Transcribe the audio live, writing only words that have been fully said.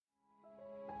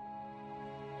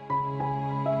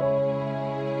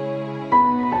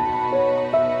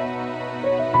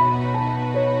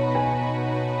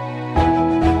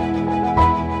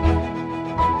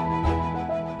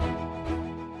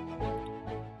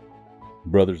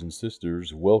Brothers and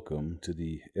sisters, welcome to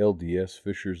the LDS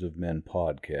Fishers of Men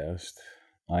podcast.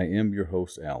 I am your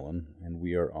host, Alan, and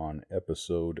we are on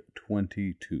episode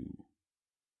 22.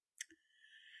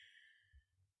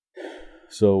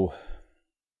 So,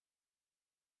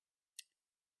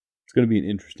 it's going to be an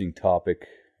interesting topic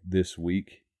this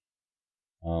week.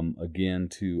 Again,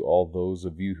 to all those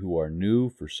of you who are new,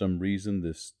 for some reason,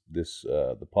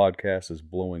 the podcast is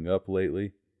blowing up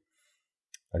lately.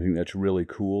 I think that's really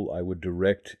cool. I would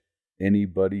direct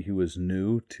anybody who is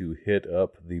new to hit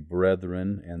up the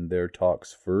brethren and their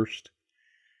talks first.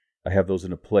 I have those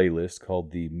in a playlist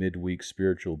called the Midweek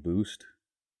Spiritual Boost.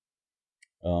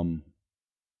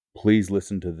 Please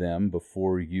listen to them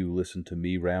before you listen to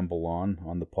me ramble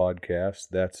on the podcast.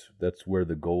 That's where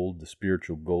the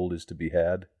spiritual gold is to be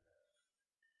had.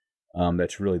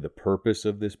 That's really the purpose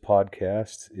of this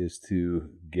podcast, is to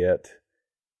get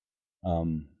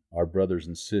our brothers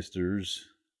and sisters,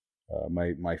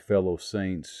 my fellow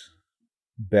saints,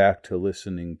 back to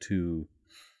listening to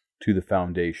the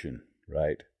foundation,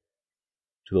 right?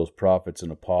 To those prophets and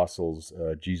apostles,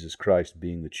 Jesus Christ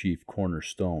being the chief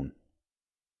cornerstone.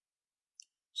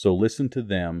 So listen to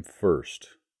them first,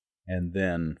 and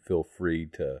then feel free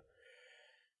to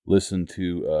listen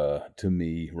to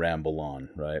me ramble on,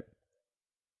 right?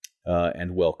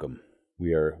 And welcome.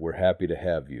 We're happy to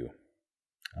have you.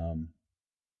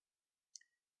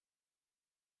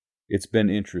 It's been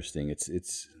interesting.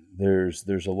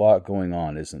 There's a lot going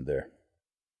on, isn't there?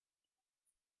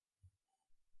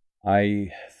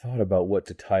 I thought about what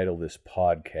to title this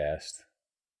podcast.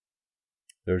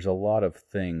 There's a lot of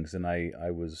things, and I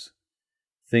was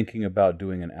thinking about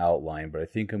doing an outline, but I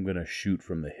think I'm going to shoot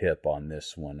from the hip on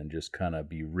this one and just kind of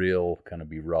be real, kind of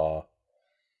be raw.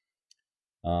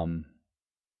 I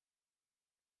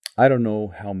don't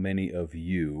know how many of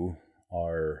you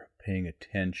are paying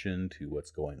attention to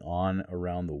what's going on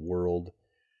around the world.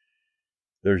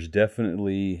 There's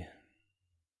definitely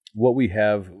what we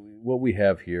have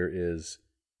here is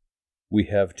we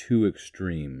have two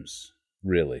extremes,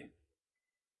 really.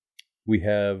 We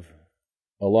have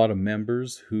a lot of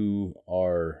members who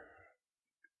are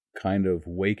kind of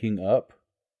waking up,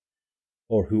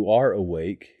 or who are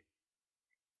awake,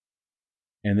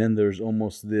 and then there's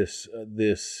almost this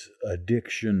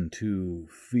addiction to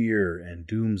fear and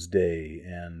doomsday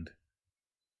and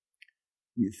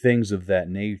things of that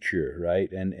nature,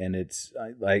 right? And it's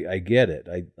I get it.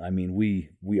 I mean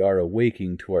we are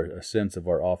awaking to a sense of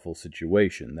our awful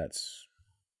situation. That's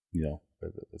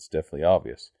definitely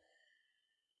obvious.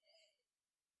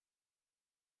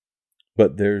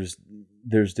 But there's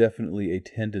definitely a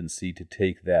tendency to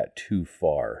take that too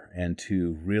far and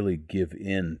to really give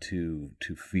in to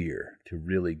fear, to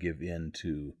really give in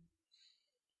to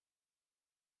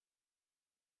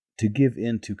give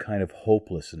in to kind of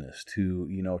hopelessness, to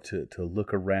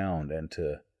look around and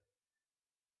to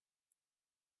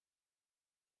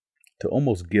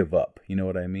almost give up. You know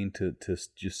what I mean? To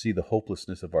just see the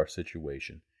hopelessness of our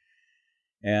situation.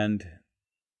 And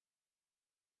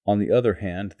on the other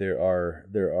hand, there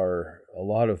are a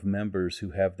lot of members who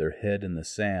have their head in the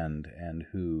sand and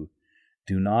who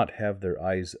do not have their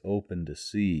eyes open to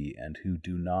see and who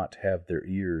do not have their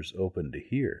ears open to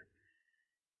hear.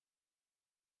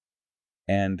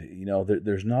 And,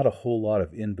 there's not a whole lot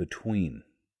of in-between.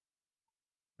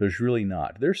 There's really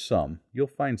not. There's some. You'll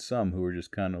find some who are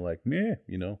just kind of like, meh,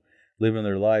 living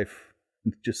their life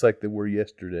just like they were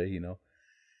yesterday,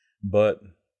 But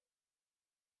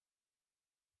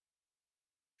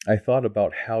I thought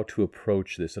about how to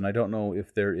approach this, and I don't know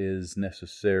if there is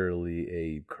necessarily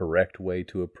a correct way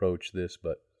to approach this,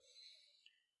 but,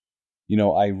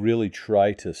 I really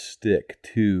try to stick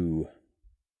to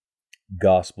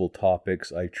gospel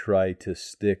topics. I try to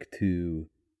stick to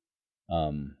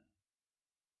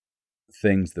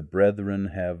things the brethren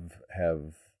have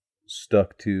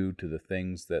stuck to the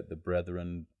things that the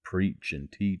brethren preach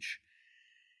and teach.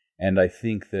 And I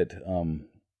think that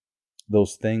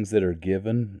those things that are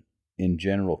given in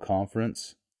general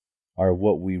conference are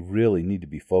what we really need to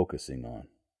be focusing on,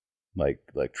 like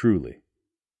truly.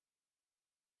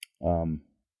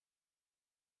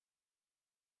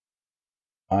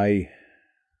 I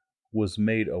was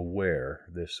made aware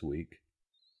this week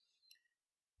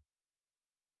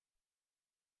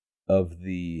of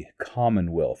the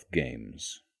Commonwealth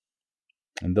Games.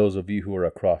 And those of you who are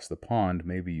across the pond,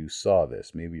 maybe you saw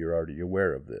this, maybe you're already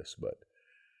aware of this, but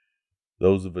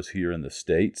those of us here in the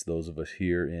States, those of us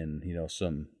here in,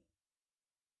 some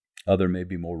other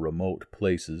maybe more remote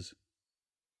places,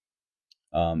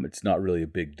 it's not really a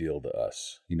big deal to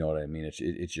us. You know what I mean?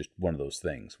 It's just one of those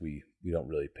things. We don't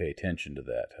really pay attention to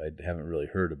that. I haven't really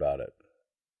heard about it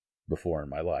before in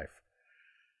my life.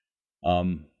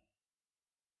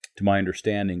 To my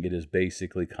understanding, it is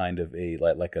basically kind of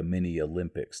like a mini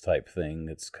Olympics type thing.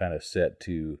 It's kind of set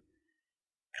to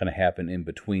kind of happen in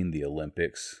between the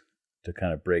Olympics to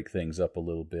kind of break things up a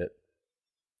little bit.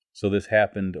 So this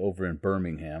happened over in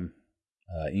Birmingham,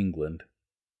 England.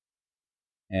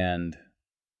 And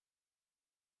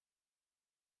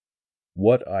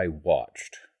what I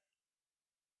watched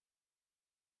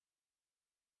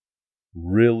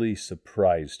really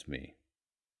surprised me.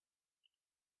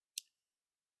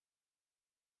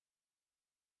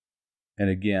 And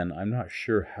again, I'm not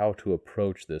sure how to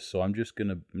approach this, so I'm just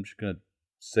gonna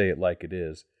say it like it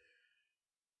is.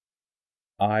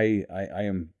 I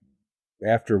am,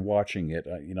 after watching it,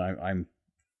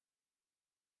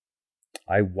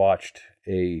 I watched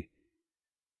a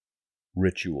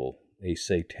ritual, a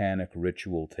satanic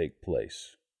ritual take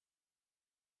place.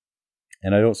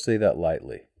 And I don't say that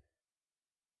lightly.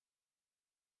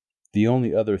 The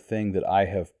only other thing that I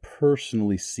have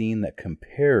personally seen that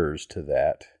compares to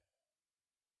that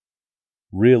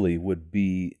really would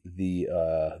be the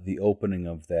opening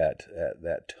of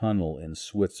that tunnel in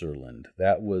Switzerland.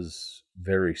 That was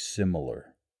very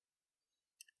similar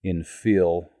in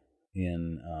feel,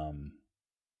 in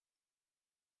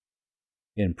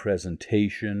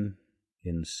presentation,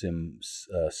 in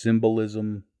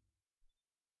symbolism.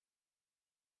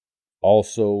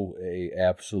 Also, a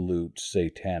absolute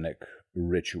satanic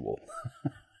ritual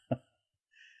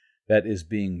that is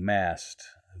being masked,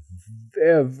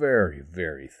 very, very,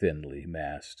 very thinly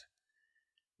masked,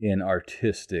 in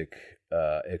artistic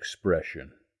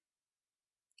expression.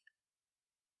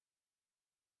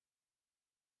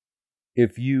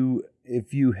 If you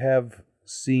have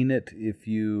seen it, if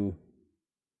you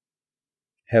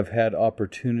have had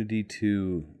opportunity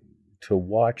to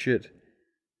watch it,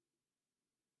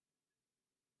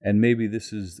 and maybe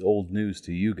this is old news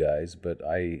to you guys, but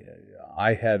I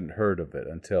hadn't heard of it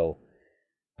until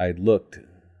I looked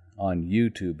on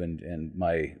YouTube, and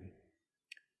my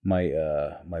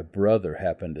brother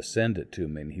happened to send it to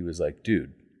me, and he was like,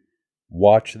 "Dude,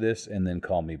 watch this and then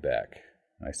call me back."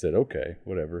 I said, "Okay,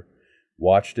 whatever."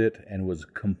 Watched it and was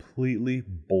completely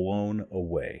blown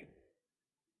away.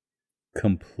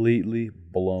 Completely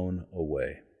blown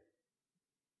away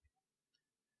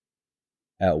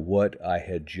at what I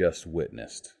had just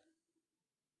witnessed.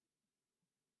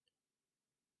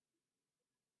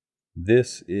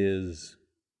 This is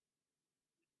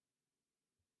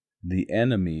the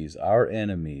enemies, our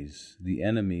enemies, the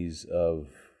enemies of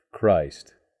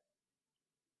Christ,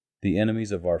 the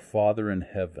enemies of our Father in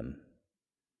heaven,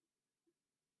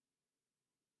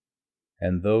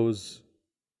 and those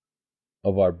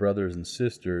of our brothers and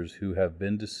sisters who have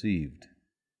been deceived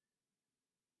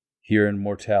here in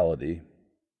mortality,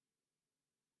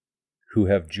 who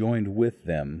have joined with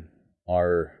them,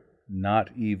 are not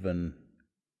even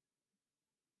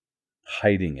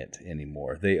hiding it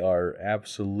anymore. They are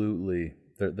absolutely,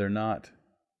 they're not,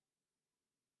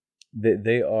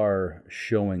 they are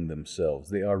showing themselves.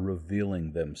 They are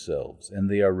revealing themselves, and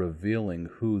they are revealing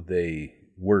who they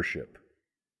worship.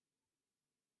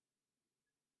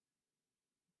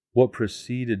 What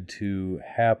proceeded to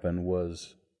happen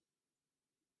was,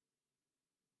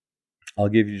 I'll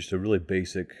give you just a really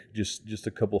basic, just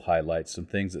a couple highlights, some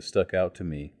things that stuck out to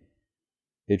me.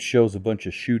 It shows a bunch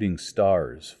of shooting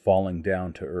stars falling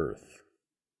down to earth.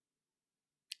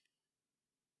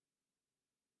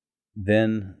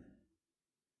 Then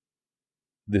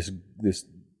this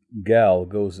gal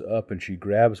goes up and she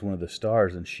grabs one of the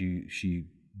stars, and she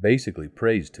basically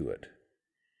prays to it.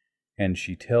 And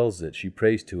she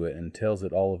prays to it and tells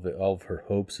it all of her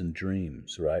hopes and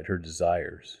dreams, right? Her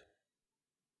desires.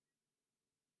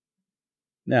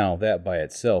 Now, that by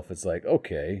itself, it's like,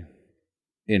 okay,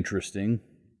 interesting,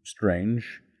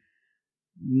 strange.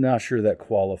 Not sure that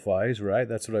qualifies, right?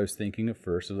 That's what I was thinking at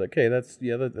first. I was like, hey, that's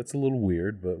a little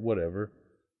weird, but whatever.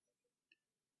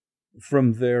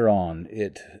 From there on,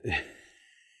 it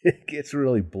gets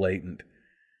really blatant.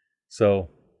 So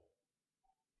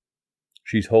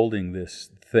she's holding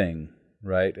this thing,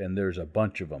 right? And there's a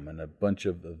bunch of them, and a bunch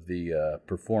of the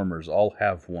performers all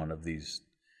have one of these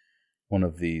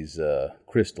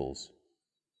crystals,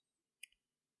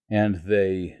 and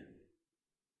they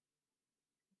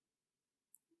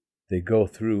go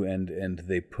through and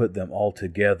they put them all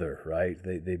together, right?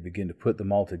 They begin to put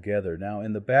them all together. Now,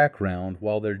 in the background,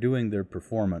 while they're doing their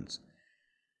performance,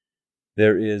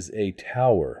 there is a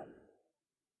tower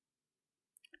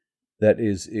that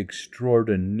is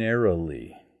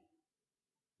extraordinarily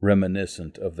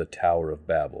reminiscent of the Tower of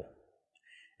Babel.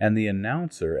 And the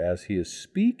announcer, as he is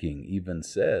speaking, even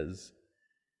says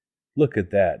Look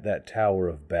at that Tower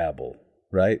of Babel,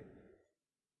 right?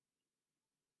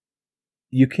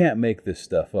 You can't make this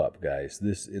stuff up, guys.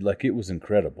 It was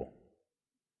incredible.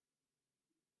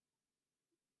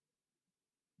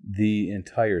 The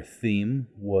entire theme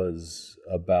was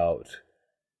about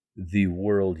the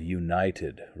world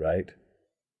united, right?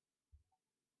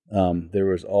 There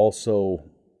was also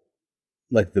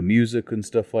like the music and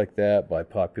stuff like that by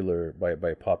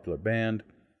a popular band,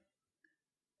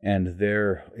 and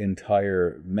their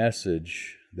entire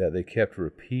message that they kept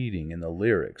repeating in the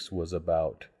lyrics was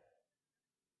about,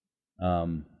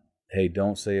 hey,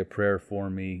 don't say a prayer for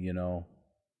me, you know.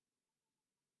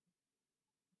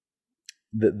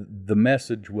 The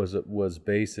message was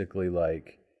basically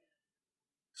like,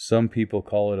 some people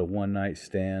call it a one night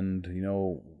stand, you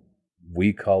know,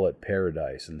 we call it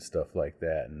paradise and stuff like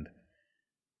that, and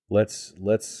let's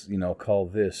call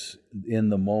this in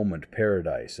the moment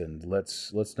paradise, and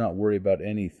let's not worry about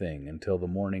anything until the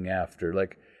morning after.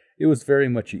 Like, it was very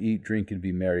much, you eat, drink, and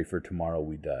be merry, for tomorrow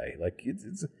we die. Like,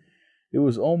 it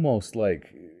was almost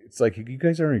like, it's like you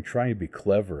guys aren't even trying to be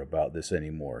clever about this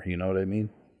anymore. You know what I mean?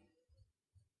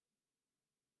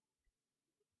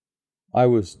 I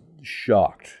was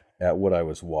shocked at what I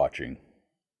was watching.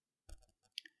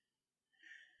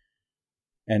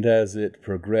 And as it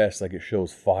progressed, like, it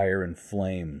shows fire and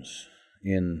flames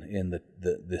in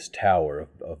this tower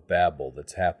of Babel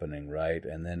that's happening, right?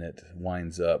 And then it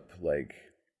winds up like,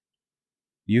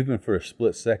 you even for a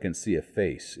split second see a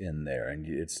face in there, and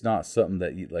it's not something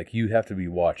that you have to be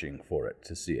watching for it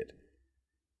to see it.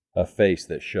 A face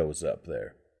that shows up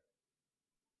there.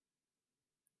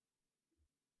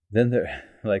 Then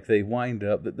they wind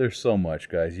up. There's so much,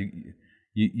 guys.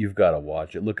 You've got to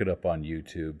watch it. Look it up on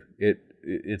YouTube.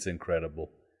 It's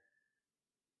incredible.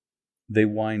 They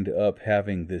wind up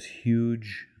having this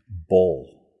huge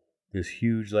bowl, this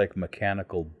huge like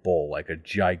mechanical bowl, like a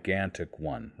gigantic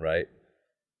one, right?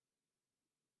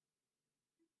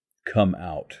 Come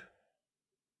out,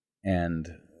 and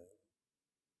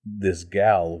this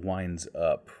gal winds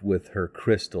up with her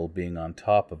crystal being on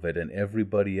top of it, and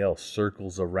everybody else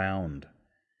circles around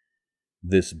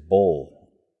this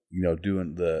bowl, you know,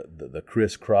 doing the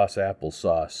crisscross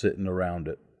applesauce, sitting around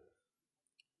it.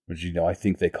 Which, you know, I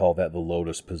think they call that the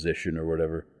lotus position or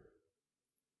whatever.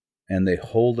 And they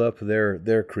hold up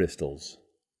their crystals,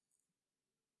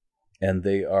 and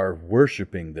they are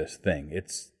worshiping this thing.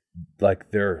 It's like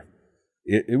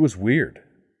it was weird.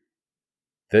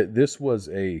 This was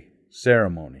a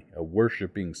ceremony, a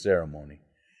worshiping ceremony.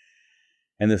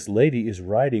 And this lady is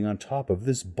riding on top of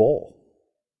this bowl.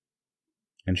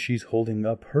 And she's holding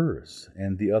up hers,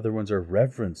 and the other ones are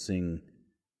reverencing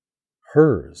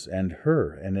hers and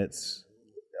her. And it's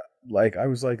like, I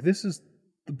was like, this is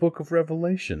the book of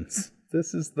Revelations.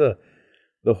 This is the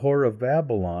whore of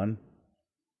Babylon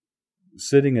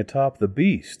sitting atop the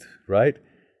beast, right?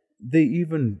 They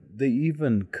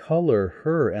even color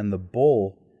her and the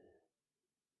bowl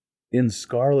in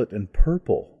scarlet and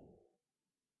purple.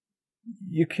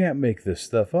 You can't make this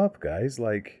stuff up, guys.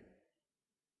 Like,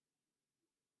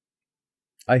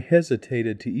 I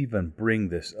hesitated to even bring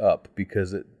this up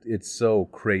because it's so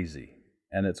crazy.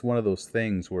 And it's one of those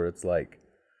things where it's like,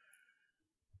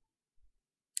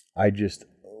 I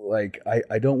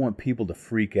don't want people to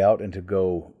freak out and to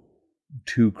go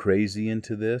too crazy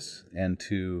into this and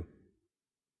to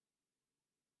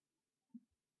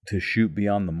shoot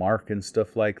beyond the mark and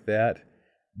stuff like that.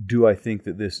 Do I think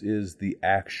that this is the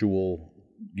actual,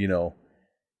 you know,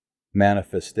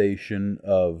 manifestation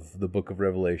of the book of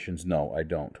Revelations? No, I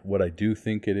don't. What I do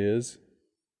think it is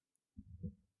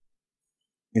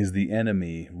the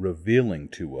enemy revealing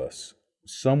to us,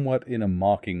 somewhat in a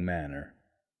mocking manner,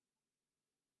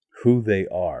 who they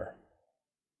are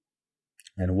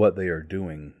and what they are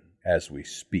doing as we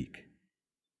speak.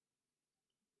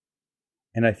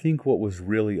 And I think what was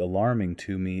really alarming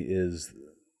to me is,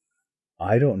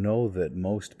 I don't know that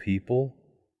most people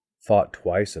thought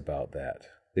twice about that.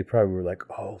 They probably were like,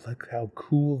 oh, look how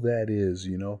cool that is,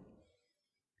 you know.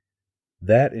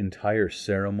 That entire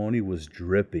ceremony was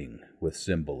dripping with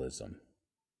symbolism.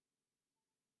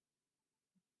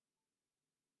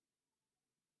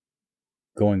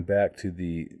 Going back to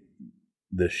the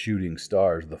shooting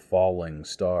stars, the falling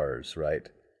stars, right?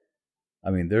 I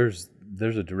mean, there's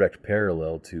a direct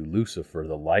parallel to Lucifer,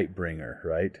 the light bringer,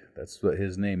 right? That's what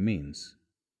his name means.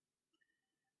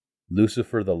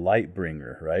 Lucifer, the light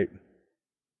bringer, right?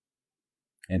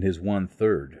 And his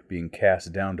 1/3 being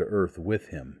cast down to earth with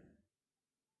him.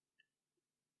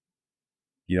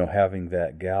 You know, having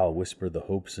that gal whisper the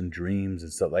hopes and dreams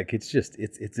and stuff. Like,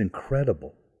 it's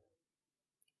incredible.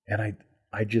 And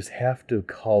I just have to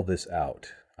call this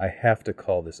out. I have to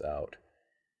call this out.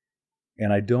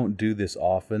 And I don't do this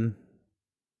often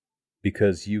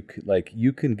because you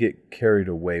can get carried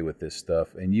away with this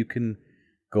stuff, and you can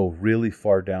go really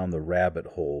far down the rabbit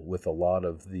hole with a lot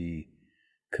of the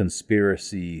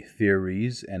conspiracy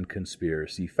theories and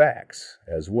conspiracy facts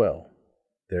as well.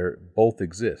 They both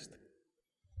exist.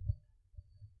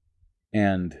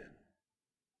 And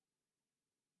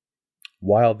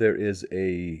while there is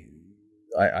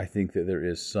I think that there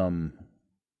is some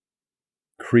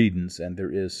credence and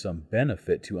there is some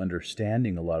benefit to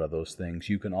understanding a lot of those things,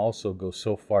 you can also go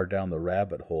so far down the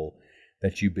rabbit hole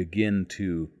that you begin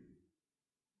to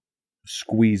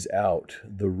squeeze out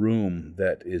the room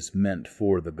that is meant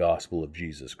for the gospel of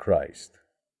Jesus Christ.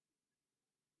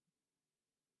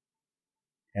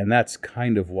 And that's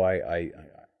kind of why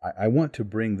I want to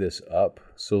bring this up,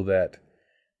 so that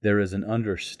there is an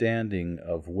understanding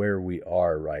of where we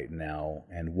are right now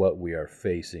and what we are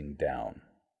facing down.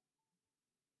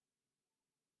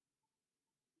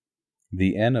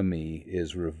 The enemy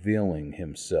is revealing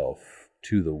himself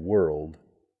to the world.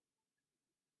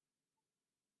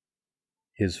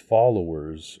 His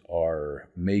followers are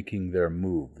making their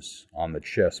moves on the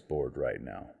chessboard right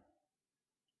now.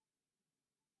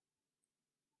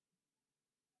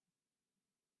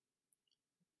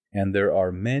 And there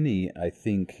are many, I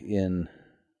think, in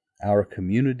our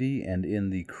community and in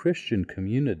the Christian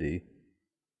community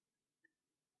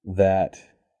that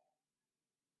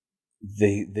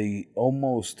they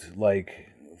almost like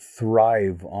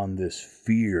thrive on this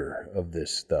fear of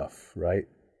this stuff, right?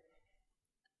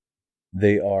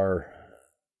 They are,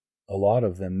 a lot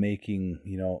of them, making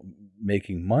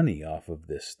money off of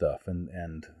this stuff,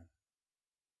 and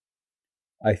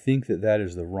I think that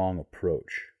is the wrong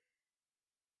approach.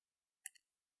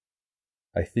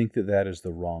 I think that is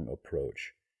the wrong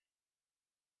approach.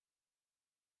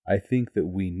 I think that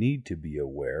we need to be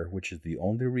aware, which is the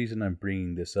only reason I'm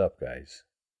bringing this up, guys.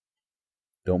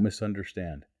 Don't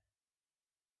misunderstand.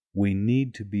 We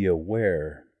need to be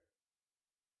aware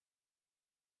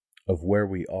of where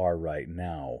we are right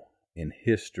now in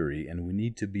history, and we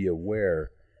need to be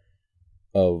aware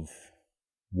of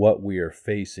what we are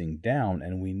facing down,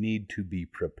 and we need to be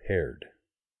prepared.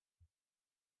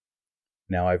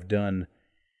 Now, I've done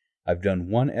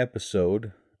one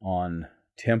episode on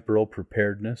temporal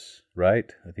preparedness,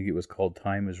 right? I think it was called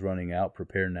Time is Running Out,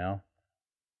 Prepare Now.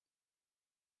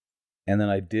 And then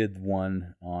I did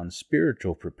one on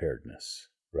spiritual preparedness,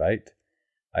 right?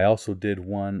 I also did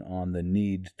one on the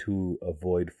need to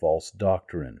avoid false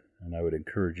doctrine, and I would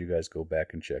encourage you guys to go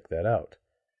back and check that out.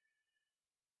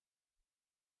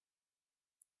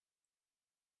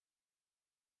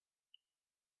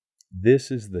 This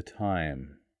is the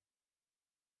time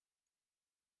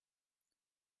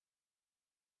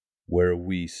where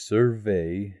we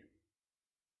survey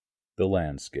the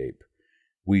landscape.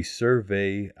 We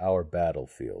survey our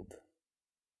battlefield.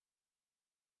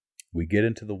 We get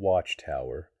into the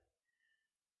watchtower,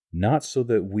 not so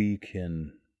that we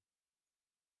can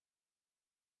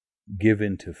give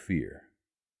in to fear,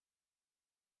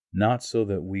 not so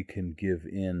that we can give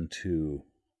in to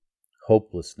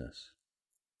hopelessness,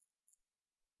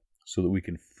 so that we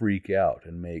can freak out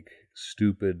and make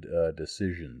stupid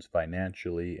decisions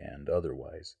financially and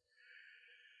otherwise.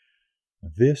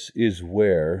 This is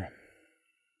where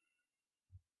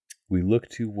we look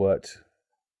to what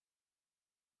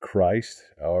Christ,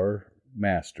 our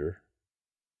Master,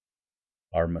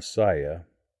 our Messiah,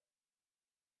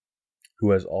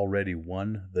 who has already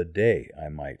won the day, I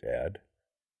might add.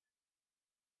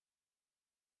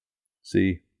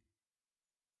 See,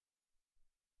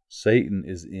 Satan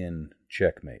is in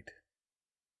checkmate.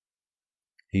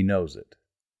 He knows it.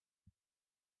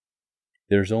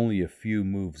 There's only a few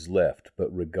moves left, but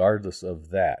regardless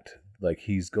of that,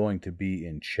 he's going to be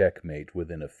in checkmate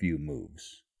within a few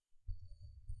moves.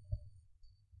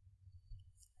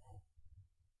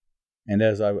 And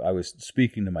as I was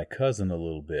speaking to my cousin a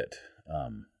little bit,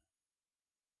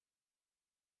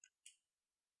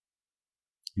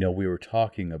 we were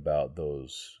talking about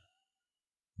those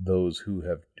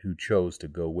who chose to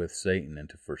go with Satan and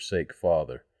to forsake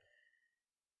Father,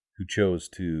 who chose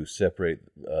to separate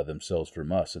themselves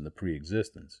from us in the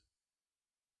pre-existence.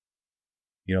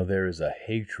 There is a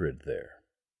hatred there.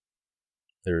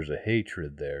 There is a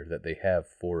hatred there that they have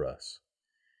for us,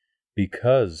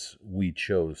 because we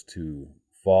chose to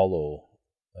follow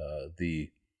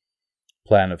the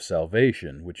plan of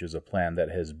salvation, which is a plan that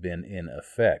has been in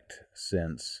effect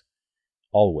since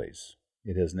always.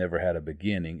 It has never had a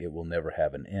beginning. It will never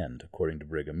have an end, according to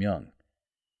Brigham Young.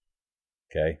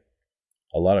 Okay?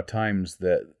 A lot of times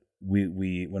that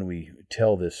we when we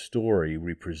tell this story,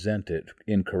 we present it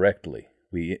incorrectly.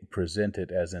 We present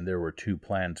it as in there were two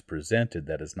plans presented.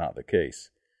 That is not the case.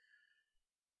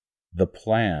 The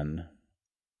plan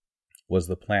was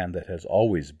the plan that has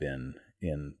always been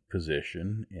in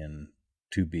position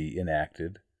to be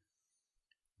enacted.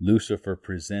 Lucifer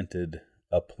presented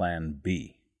a plan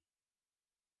B,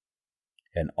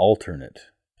 an alternate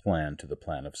plan to the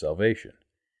plan of salvation.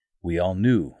 We all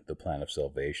knew the plan of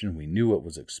salvation. We knew what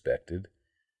was expected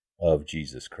of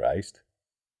Jesus Christ.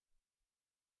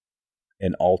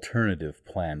 An alternative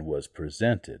plan was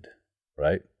presented,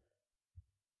 right?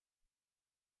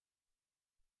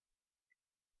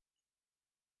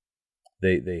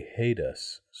 They hate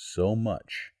us so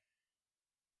much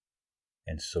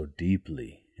and so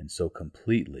deeply and so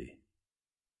completely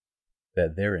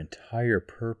that their entire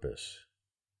purpose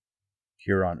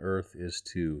here on earth is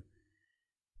to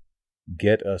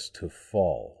get us to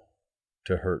fall,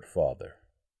 to hurt Father,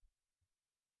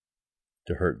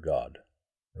 to hurt God,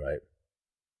 right?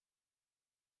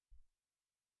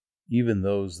 Even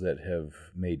those that have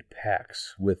made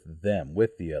pacts with them,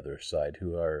 with the other side,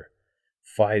 who are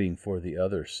fighting for the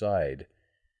other side,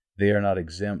 they are not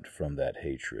exempt from that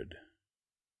hatred.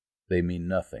 They mean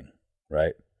nothing,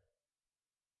 right?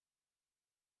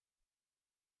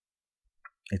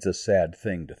 It's a sad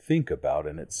thing to think about,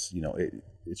 and it's,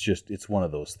 it's one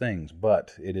of those things,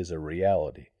 but it is a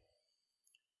reality.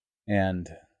 And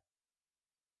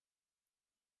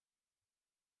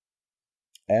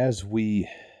as we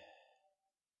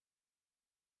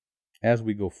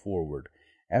go forward,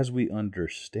 as we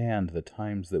understand the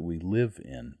times that we live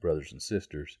in, brothers and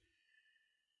sisters,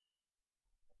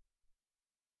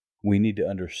 we need to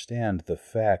understand the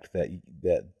fact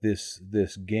that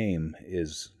this game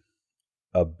is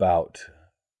about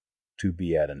to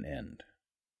be at an end.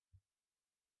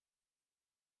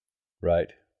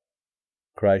 Right?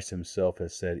 Christ himself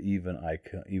has said,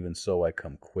 even so I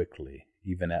come quickly,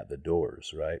 even at the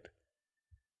doors, right?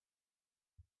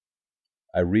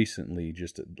 I recently,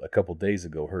 just a couple days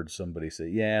ago, heard somebody say,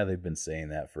 yeah, they've been saying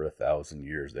that for 1,000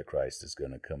 years, that Christ is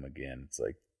going to come again. It's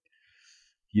like,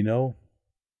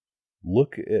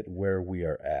 look at where we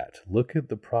are at. Look at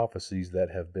the prophecies that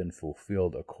have been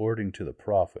fulfilled according to the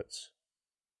prophets.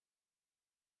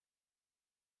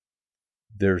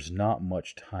 There's not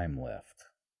much time left.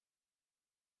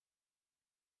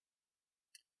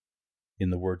 In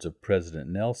the words of President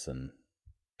Nelson,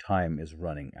 time is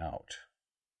running out.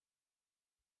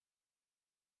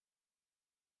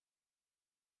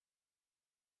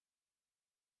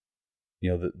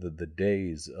 The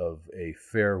days of a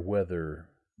fair weather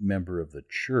member of the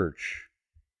church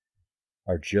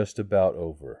are just about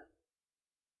over.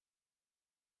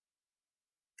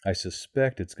 I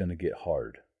suspect it's going to get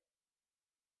hard.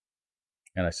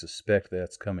 And I suspect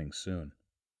that's coming soon.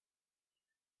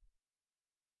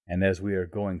 And as we are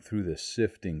going through this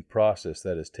sifting process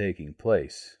that is taking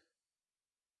place,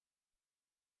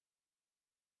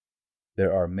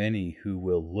 there are many who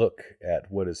will look at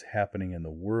what is happening in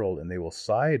the world and they will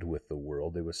side with the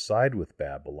world. They will side with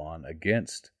Babylon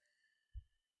against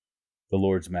the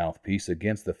Lord's mouthpiece,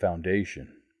 against the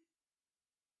foundation.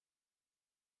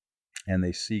 And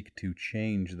they seek to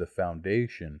change the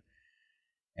foundation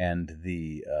and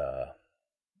the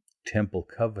temple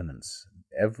covenants,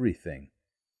 everything,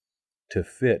 to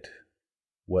fit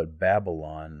what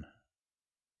Babylon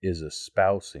is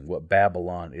espousing, what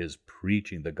Babylon is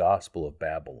preaching, the gospel of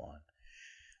Babylon.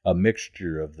 A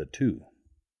mixture of the two,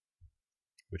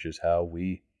 which is how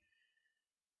we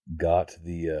got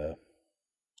the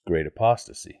great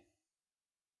apostasy.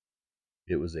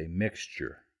 It was a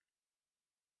mixture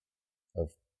of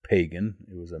pagan,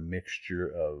 it was a mixture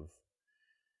of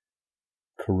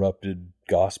corrupted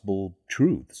gospel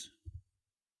truths.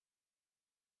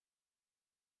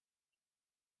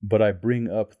 But I bring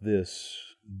up this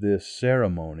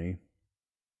ceremony,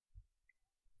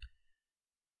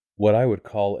 what I would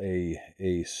call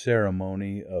a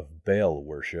ceremony of Baal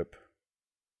worship,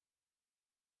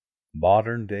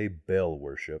 modern day Baal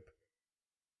worship,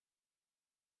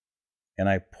 and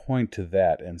I point to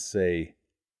that and say,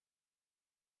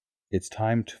 it's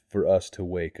time for us to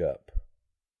wake up.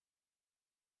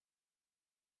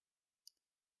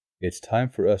 It's time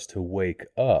for us to wake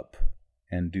up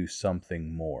and do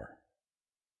something more.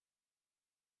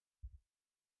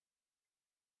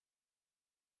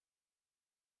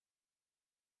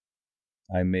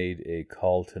 I made a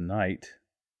call tonight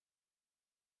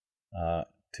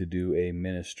to do a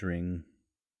ministering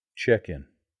check-in.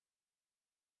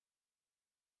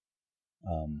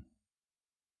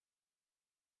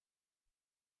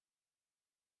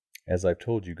 as I've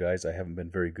told you guys, I haven't been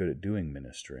very good at doing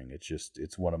ministering.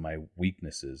 It's one of my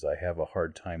weaknesses. I have a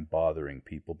hard time bothering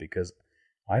people because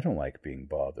I don't like being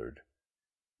bothered.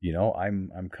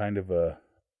 I'm kind of a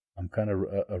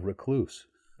recluse.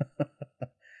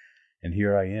 And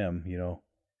here I am,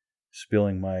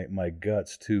 spilling my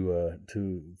guts to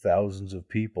thousands of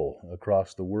people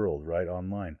across the world, right,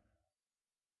 online.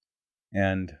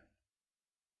 And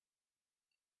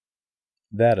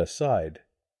that aside,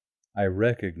 I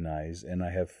recognize and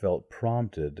I have felt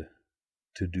prompted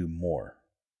to do more.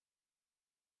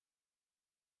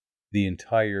 The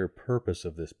entire purpose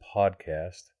of this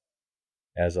podcast,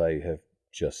 as I have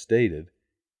just stated,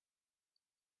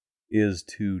 is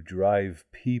to drive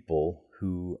people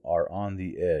who are on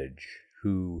the edge,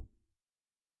 who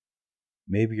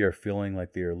maybe are feeling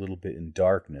like they are a little bit in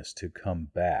darkness, to come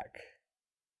back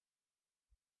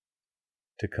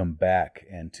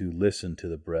and to listen to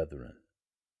the brethren,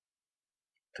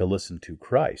 to listen to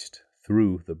Christ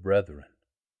through the brethren.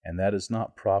 And that is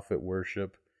not prophet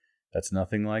worship. That's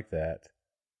nothing like that.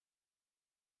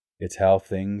 It's how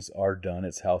things are done.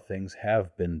 It's how things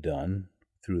have been done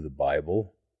through the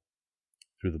Bible,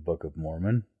 through the Book of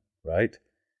Mormon, right?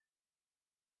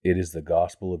 It is the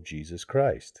gospel of Jesus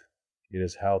Christ. It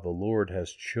is how the Lord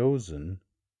has chosen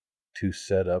to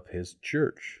set up his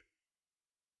church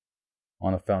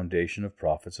on a foundation of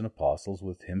prophets and apostles,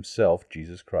 with himself,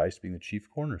 Jesus Christ, being the chief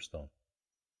cornerstone.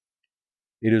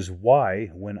 It is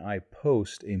why when I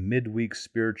post a midweek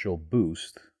spiritual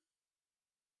boost,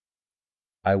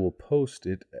 I will post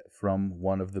it from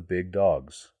one of the big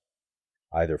dogs,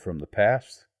 either from the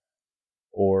past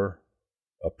or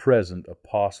a present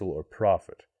apostle or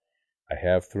prophet. I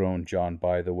have thrown John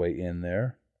By the Way in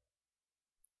there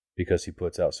because he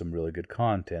puts out some really good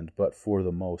content, but for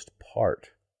the most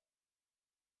part,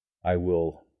 I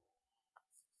will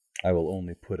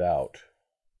only put out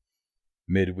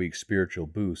midweek spiritual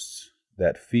boosts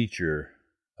that feature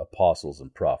apostles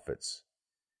and prophets.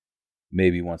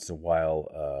 Maybe once in a while,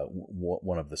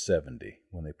 one of the 70,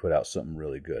 when they put out something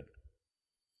really good.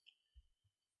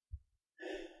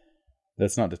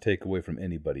 That's not to take away from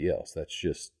anybody else.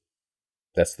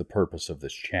 That's the purpose of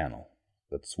this channel.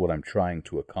 That's what I'm trying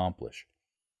to accomplish.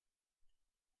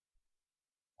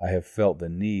 I have felt the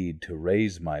need to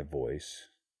raise my voice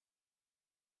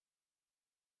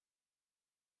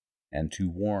and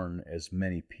to warn as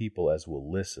many people as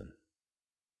will listen.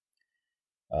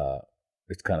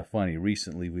 It's kind of funny.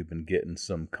 Recently, we've been getting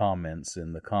some comments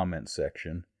in the comment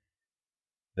section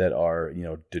that are,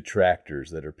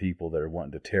 detractors, that are people that are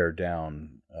wanting to tear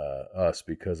down us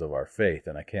because of our faith.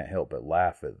 And I can't help but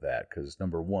laugh at that because,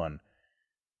 number one,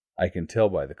 I can tell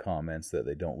by the comments that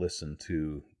they don't listen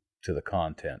to the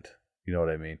content. You know what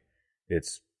I mean?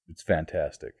 It's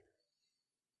fantastic.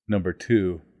 Number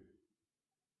two,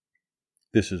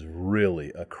 this is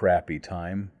really a crappy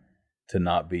time to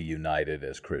not be united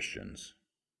as Christians.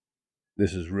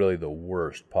 This is really the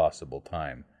worst possible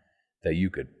time that you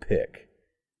could pick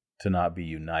to not be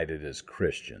united as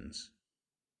Christians.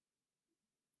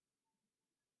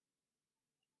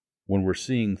 When we're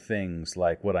seeing things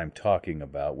like what I'm talking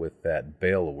about with that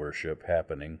Baal worship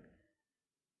happening,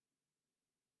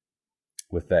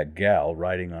 with that gal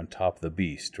riding on top of the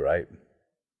beast, right?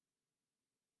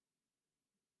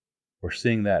 We're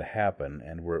seeing that happen,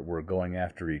 and we're going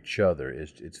after each other.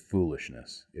 It's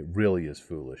foolishness. It really is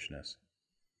foolishness.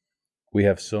 We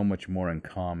have so much more in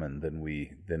common than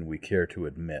we care to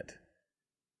admit.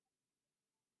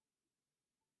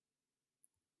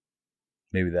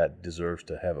 Maybe that deserves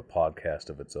to have a podcast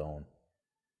of its own.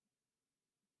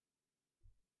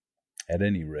 At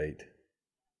any rate,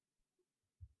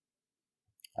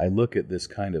 I look at this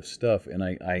kind of stuff and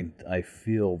I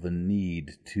feel the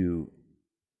need to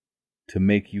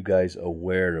make you guys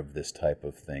aware of this type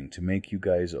of thing, to make you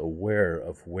guys aware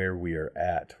of where we are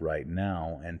at right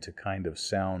now, and to kind of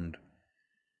sound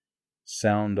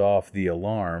off the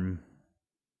alarm.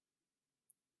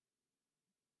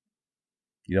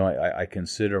 I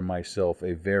consider myself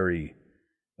a very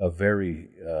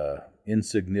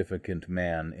insignificant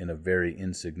man in a very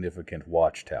insignificant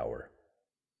watchtower.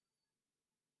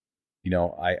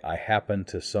 I happen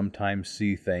to sometimes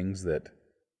see things that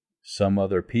some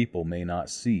other people may not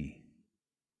see.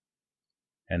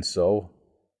 And so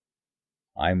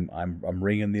I'm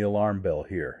ringing the alarm bell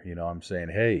here. I'm saying,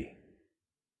 hey,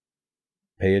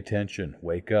 pay attention,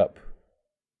 wake up.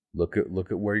 Look at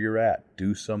where you're at.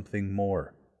 Do something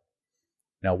more.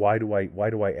 Now, why do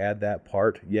I add that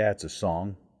part? Yeah, it's a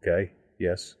song, okay?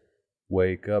 Yes.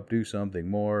 Wake up, do something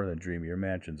more than dream of your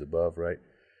mansions above, right?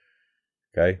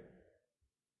 Okay?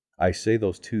 I say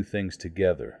those two things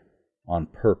together on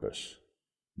purpose,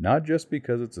 Not just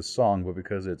because it's a song, but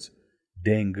because it's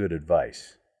dang good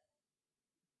advice.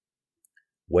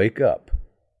 Wake up.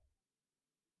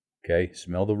 Okay,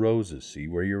 smell the roses, see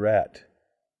where you're at.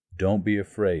 Don't be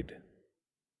afraid.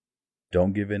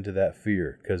 Don't give in to that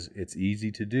fear, because it's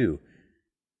easy to do.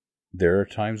 There are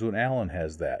times when Alan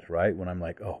has that, right? When I'm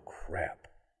like, oh crap,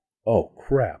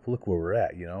 look where we're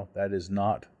at, That is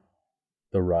not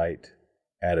the right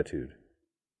attitude.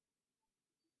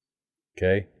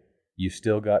 Okay? You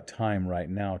still got time right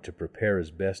now to prepare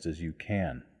as best as you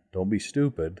can. Don't be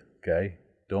stupid, okay?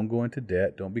 Don't go into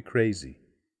debt. Don't be crazy.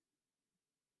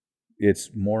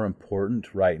 It's more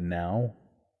important right now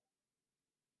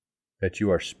that you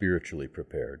are spiritually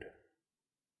prepared.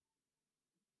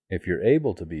 If you're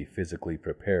able to be physically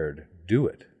prepared, do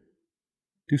it.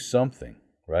 Do something,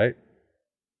 right?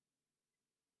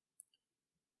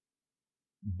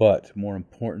 But more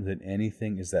important than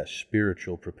anything is that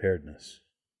spiritual preparedness.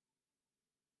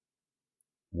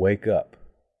 Wake up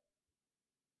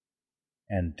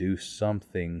and do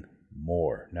something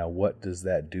more. Now, what does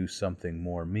that do something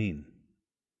more mean?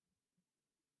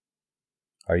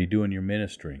 Are you doing your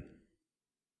ministering?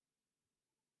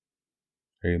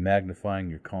 Are you magnifying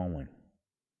your calling?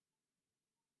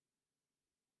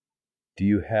 Do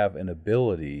you have an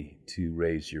ability to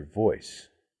raise your voice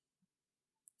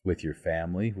with your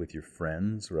family, with your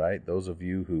friends, right? Those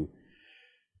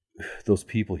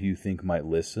people who you think might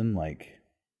listen, like,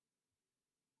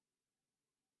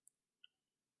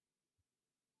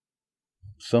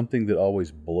 something that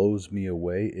always blows me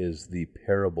away is the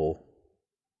parable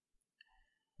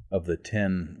of the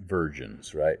 10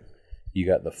 virgins, right? You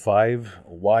got the 5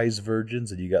 wise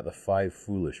virgins and you got the 5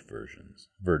 foolish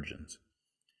virgins.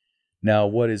 Now,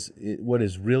 what is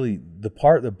really the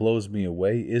part that blows me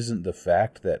away isn't the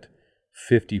fact that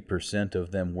 50%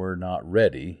 of them were not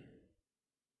ready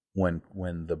when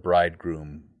the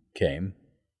bridegroom came.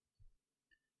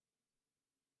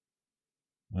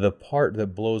 The part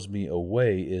that blows me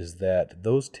away is that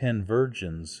those 10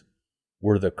 virgins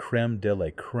were the creme de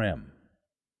la creme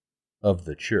of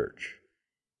the church.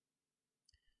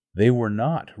 They were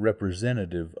not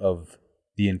representative of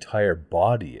the entire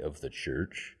body of the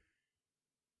church.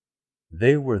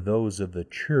 They were those of the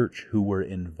church who were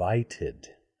invited.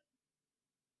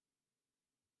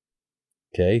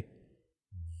 Okay?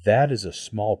 That is a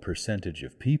small percentage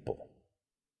of people.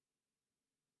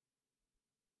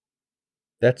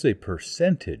 That's a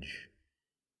percentage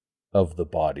of the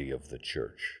body of the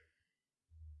church.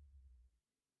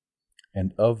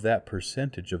 And of that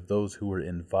percentage of those who were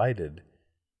invited,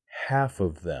 half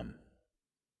of them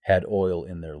had oil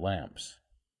in their lamps.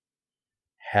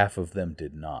 Half of them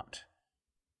did not.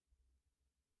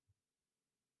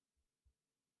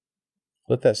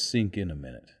 Let that sink in a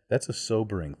minute. That's a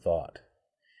sobering thought.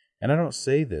 And I don't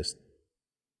say this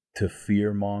to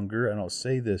fearmonger. I don't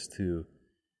say this to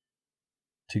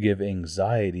give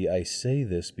anxiety. I say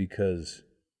this because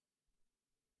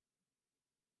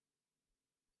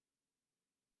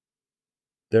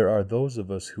there are those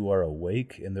of us who are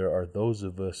awake and there are those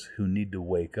of us who need to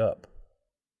wake up.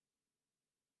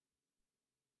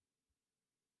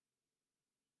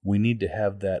 We need to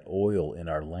have that oil in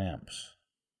our lamps.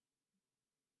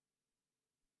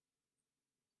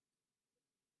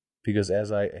 Because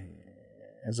as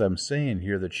I'm saying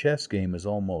here, the chess game is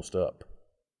almost up.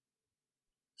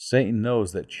 Satan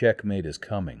knows that checkmate is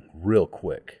coming real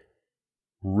quick.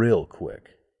 Real quick.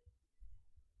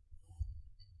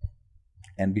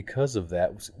 And because of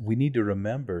that, we need to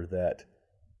remember that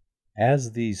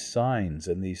as these signs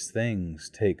and these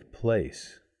things take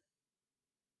place,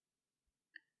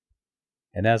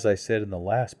 and as I said in the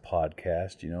last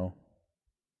podcast,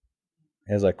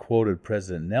 as I quoted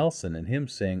President Nelson and him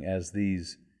saying, as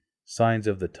these signs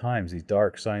of the times, these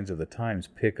dark signs of the times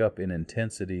pick up in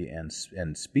intensity and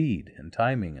speed and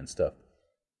timing and stuff,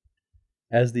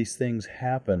 as these things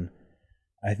happen,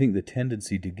 I think the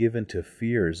tendency to give into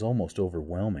fear is almost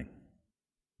overwhelming.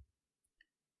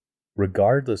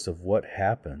 Regardless of what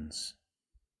happens,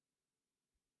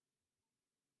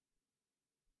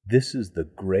 this is the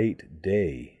great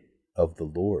day of the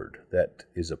Lord that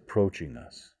is approaching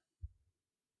us.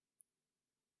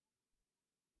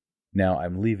 Now,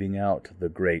 I'm leaving out the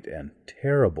great and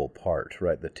terrible part,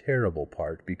 right? The terrible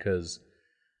part, because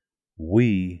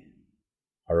we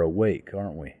are awake,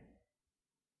 aren't we?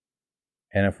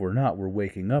 And if we're not, we're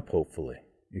waking up, hopefully.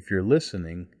 If you're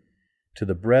listening to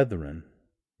the brethren,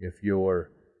 if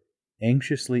you're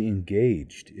anxiously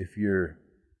engaged, if you're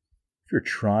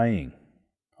trying,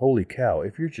 holy cow,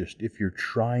 if you're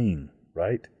trying,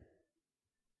 right?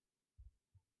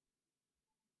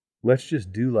 Let's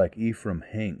just do like Ephraim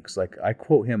Hanks. Like, I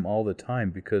quote him all the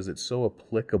time because it's so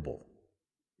applicable.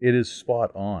 It is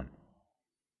spot on.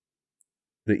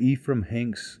 The Ephraim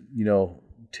Hanks,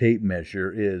 tape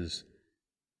measure is,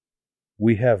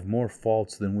 we have more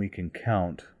faults than we can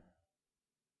count,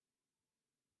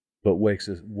 but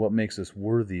what makes us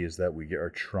worthy is that we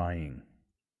are trying.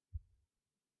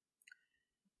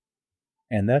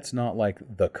 And that's not like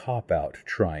the cop-out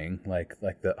trying, like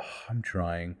the, I'm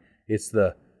trying. It's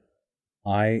the,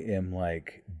 I am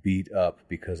like beat up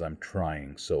because I'm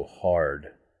trying so hard.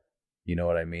 You know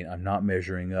what I mean? I'm not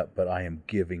measuring up, but I am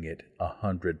giving it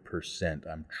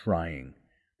 100%. I'm trying.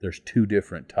 There's two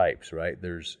different types, right?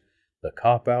 There's the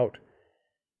cop-out,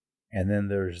 and then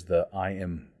there's the, I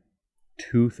am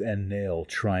tooth and nail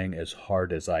trying as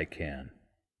hard as I can.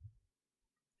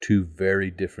 Two very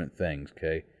different things,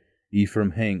 okay?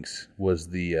 Ephraim Hanks was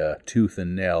the tooth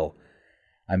and nail.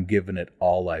 I'm giving it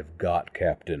all I've got,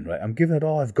 Captain, right? I'm giving it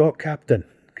all I've got, Captain,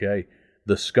 okay?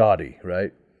 The Scotty,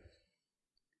 right?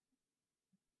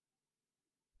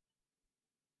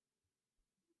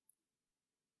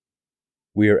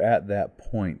 We are at that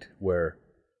point where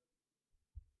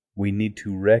we need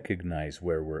to recognize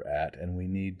where we're at, and we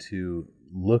need to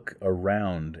look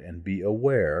around and be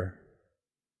aware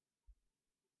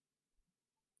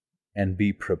and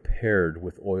be prepared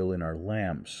with oil in our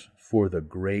lamps for the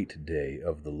great day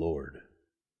of the Lord.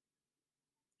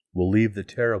 We'll leave the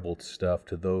terrible stuff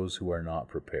to those who are not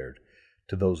prepared,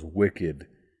 to those wicked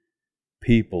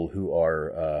people who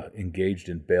are engaged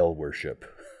in Baal worship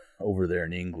over there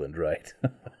in England, right?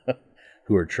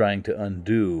 Who are trying to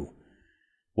undo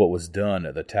what was done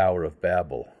at the Tower of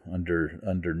Babel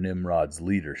under Nimrod's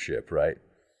leadership, right?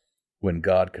 When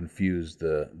God confused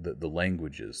the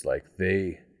languages, like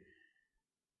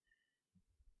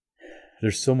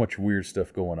there's so much weird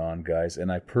stuff going on, guys,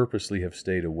 and I purposely have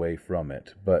stayed away from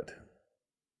it. But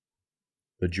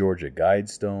the Georgia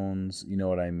Guidestones, you know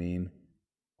what I mean?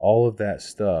 All of that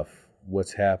stuff,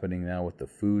 what's happening now with the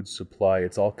food supply,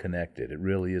 it's all connected. It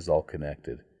really is all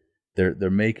connected. They're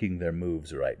making their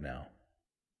moves right now.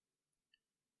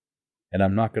 And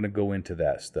I'm not going to go into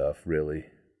that stuff, really.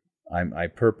 I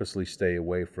purposely stay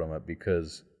away from it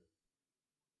because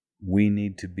we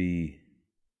need to be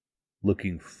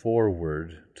looking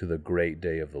forward to the great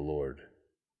day of the Lord.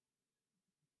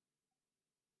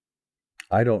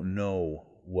 I don't know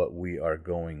what we are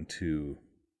going to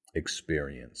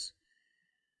experience.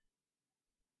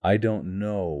 I don't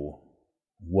know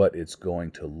what it's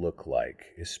going to look like,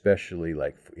 especially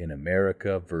like in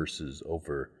America versus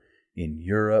over in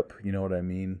Europe, you know what I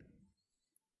mean?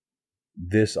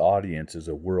 This audience is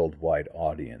a worldwide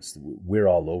audience. We're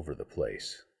all over the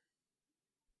place.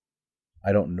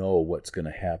 I don't know what's going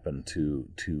to happen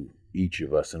to each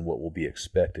of us and what will be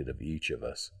expected of each of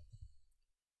us.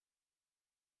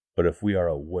 But if we are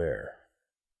aware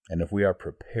and if we are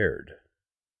prepared,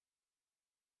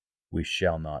 we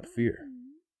shall not fear,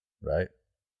 right?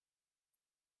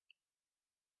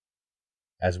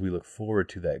 As we look forward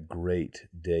to that great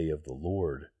day of the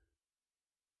Lord,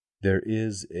 there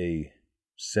is a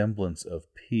semblance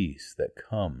of peace that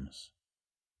comes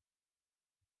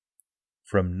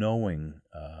from knowing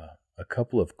a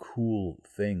couple of cool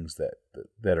things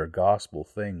that are gospel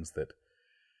things that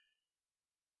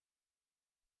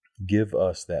give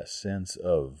us that sense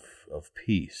of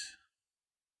peace.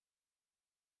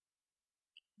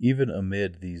 Even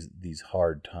amid these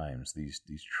hard times,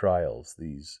 these trials,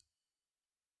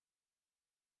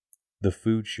 the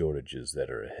food shortages that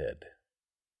are ahead,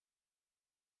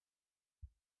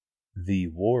 the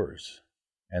wars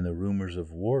and the rumors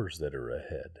of wars that are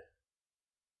ahead,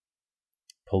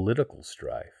 political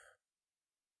strife.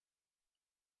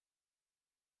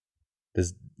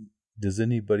 Does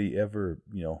anybody ever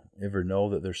know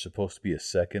that there's supposed to be a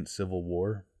second civil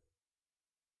war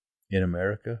in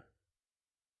America?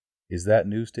 Is that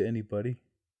news to anybody?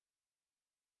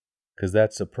 Because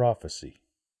that's a prophecy.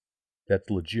 That's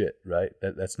legit, right?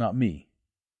 That's not me.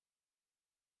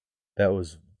 That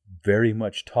was very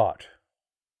much taught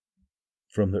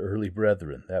from the early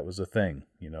brethren. That was a thing,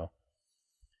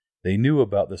 They knew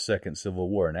about the Second Civil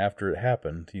War, and after it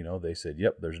happened, they said,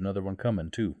 yep, there's another one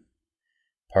coming too.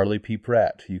 Parley P.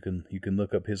 Pratt, you can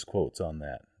look up his quotes on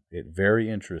that. Very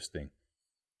interesting.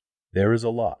 There is a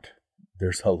lot.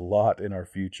 There's a lot in our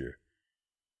future.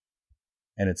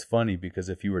 And it's funny because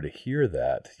if you were to hear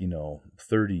that,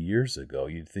 30 years ago,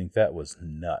 you'd think that was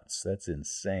nuts. That's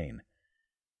insane.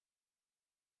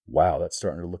 Wow, that's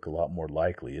starting to look a lot more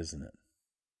likely, isn't it?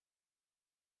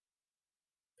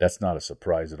 That's not a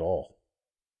surprise at all.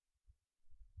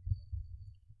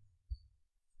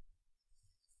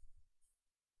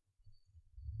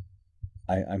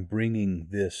 I'm bringing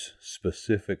this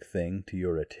specific thing to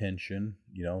your attention.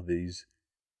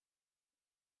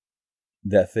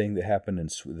 That thing that happened in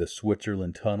the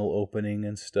Switzerland tunnel opening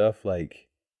and stuff, like,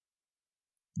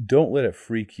 don't let it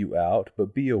freak you out,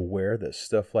 but be aware that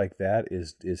stuff like that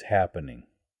is happening.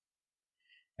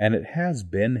 And it has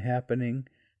been happening,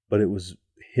 but it was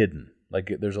hidden.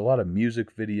 Like, there's a lot of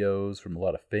music videos from a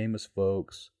lot of famous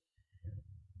folks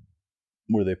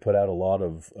where they put out a lot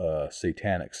of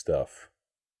satanic stuff.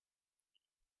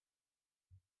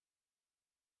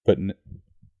 But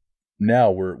now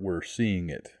we're seeing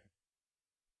it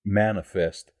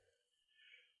manifest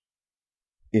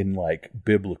in, like,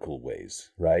 biblical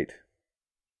ways, right?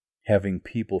 Having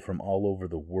people from all over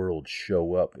the world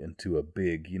show up into a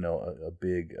big,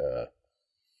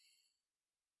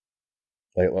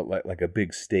 like a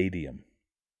big stadium,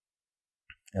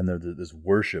 and there's this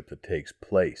worship that takes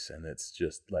place, and it's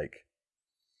just like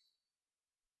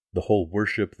the whole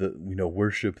worship the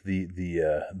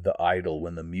idol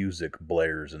when the music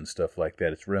blares and stuff like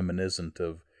that. It's reminiscent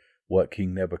of what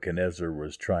King Nebuchadnezzar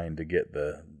was trying to get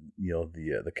the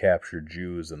captured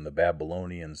Jews and the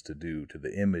Babylonians to do to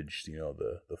the image,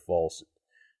 the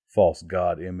false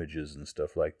god images and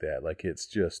stuff like that. Like, it's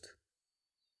just,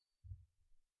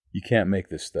 you can't make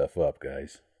this stuff up,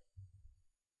 guys.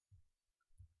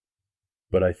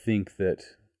 But I think that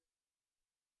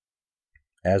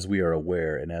as we are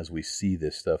aware and as we see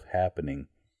this stuff happening,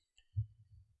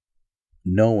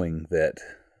 knowing that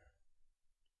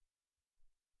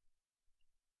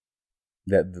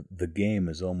the game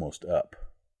is almost up.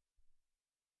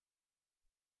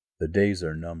 The days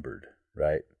are numbered,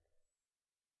 right?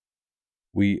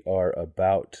 We are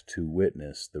about to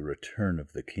witness the return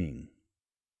of the King.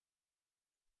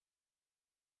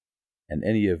 And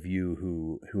any of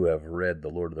you who have read the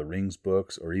Lord of the Rings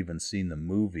books or even seen the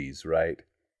movies, right?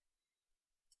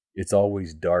 It's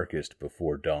always darkest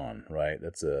before dawn, right?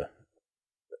 That's a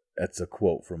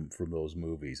quote from those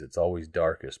movies. It's always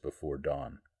darkest before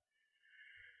dawn.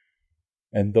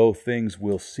 And though things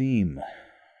will seem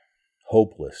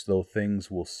hopeless, though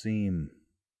things will seem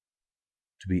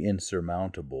to be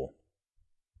insurmountable,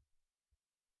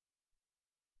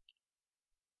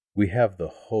 we have the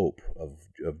hope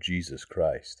of Jesus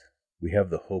Christ. We have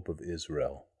the hope of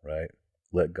Israel, right?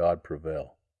 Let God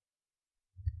prevail.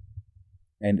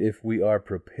 And if we are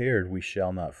prepared, we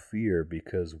shall not fear,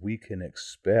 because we can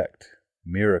expect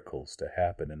miracles to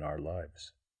happen in our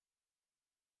lives.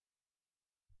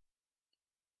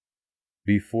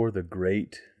 Before the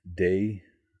great day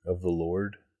of the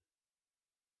Lord,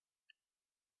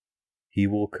 He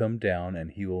will come down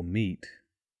and He will meet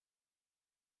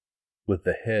with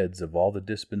the heads of all the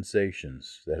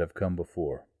dispensations that have come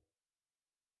before.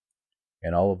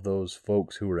 And all of those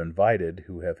folks who are invited,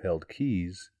 who have held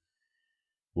keys,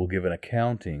 will give an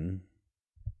accounting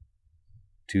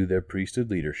to their priesthood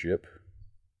leadership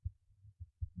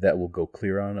that will go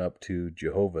clear on up to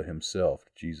Jehovah Himself,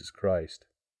 Jesus Christ.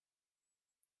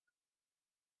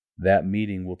 That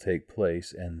meeting will take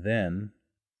place, and then,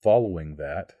 following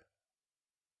that,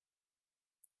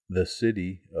 the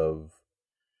city of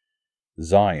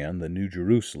Zion, the New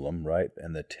Jerusalem, right,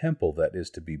 and the temple that is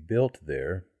to be built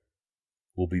there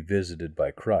will be visited by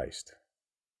Christ.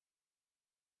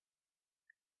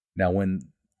 Now,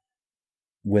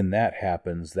 when that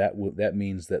happens, that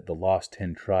means that the lost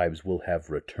 10 tribes will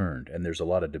have returned, and there's a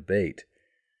lot of debate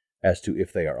as to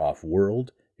if they are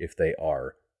off-world, if they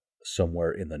are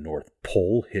somewhere in the North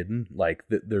Pole hidden. Like,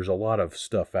 there's a lot of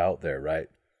stuff out there, right?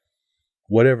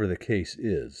 Whatever the case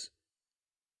is,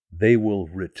 they will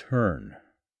return,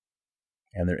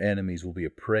 and their enemies will be a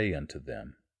prey unto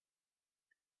them.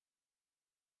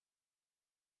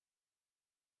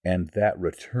 And that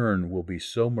return will be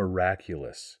so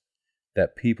miraculous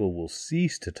that people will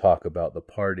cease to talk about the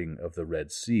parting of the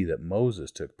Red Sea that Moses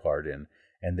took part in,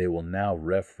 and they will now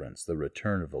reference the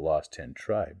return of the lost 10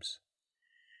 tribes.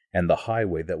 And the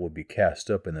highway that will be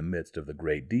cast up in the midst of the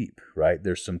great deep, right?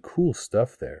 There's some cool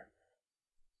stuff there.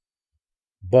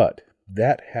 But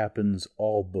that happens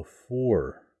all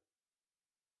before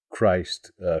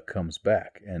Christ comes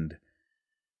back and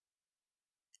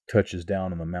touches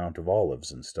down on the Mount of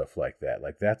Olives and stuff like that.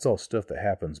 Like, that's all stuff that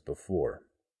happens before.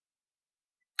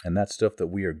 And that's stuff that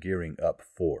we are gearing up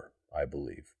for, I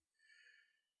believe.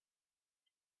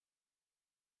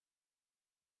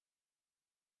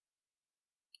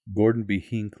 Gordon B.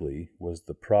 Hinckley was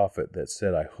the prophet that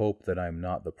said, "I hope that I'm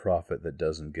not the prophet that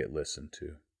doesn't get listened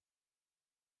to."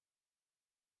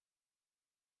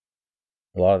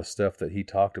 A lot of the stuff that he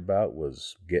talked about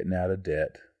was getting out of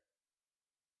debt,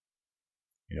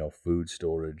 food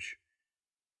storage.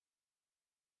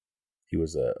 He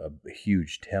was a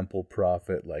huge temple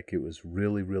prophet. Like, it was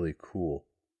really, really cool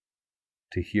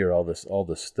to hear all this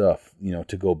stuff,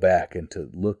 to go back and to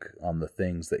look on the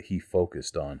things that he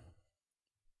focused on.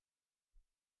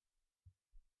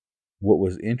 What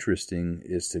was interesting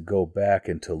is to go back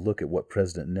and to look at what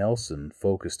President Nelson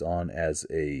focused on as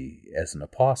an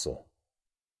apostle.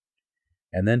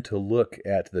 And then to look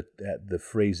at the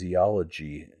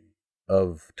phraseology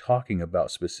of talking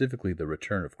about specifically the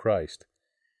return of Christ.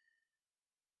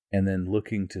 And then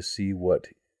looking to see what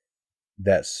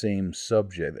that same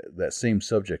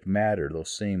subject matter,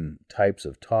 those same types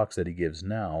of talks that he gives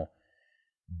now,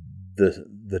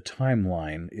 the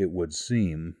timeline, it would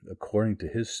seem, according to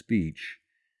his speech,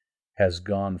 has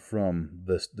gone from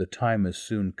the time is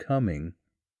soon coming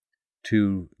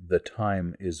to the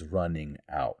time is running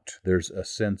out. There's a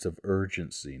sense of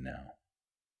urgency now.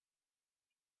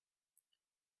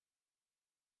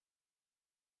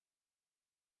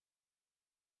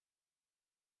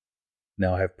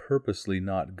 Now, I have purposely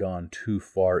not gone too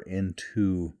far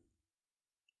into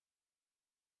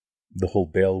the whole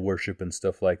Baal worship and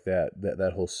stuff like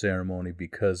that whole ceremony,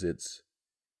 because it's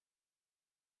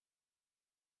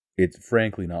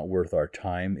frankly not worth our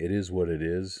time. It is what it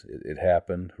is. It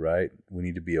happened, right? We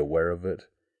need to be aware of it.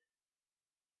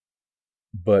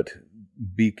 But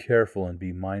be careful and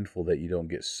be mindful that you don't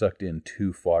get sucked in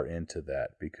too far into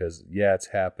that, because, yeah, it's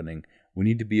happening. We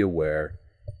need to be aware.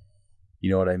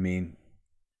 You know what I mean?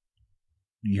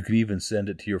 You can even send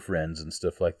it to your friends and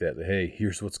stuff like that. Hey,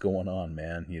 here's what's going on,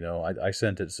 man. I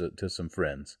sent it to some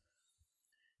friends.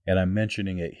 And I'm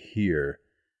mentioning it here,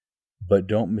 but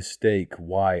don't mistake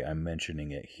why I'm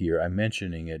mentioning it here. I'm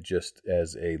mentioning it just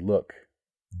as a look.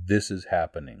 This is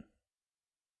happening.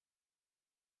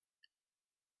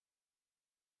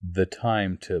 The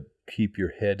time to keep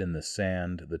your head in the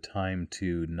sand, the time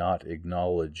to not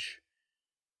acknowledge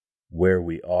where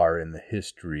we are in the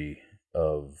history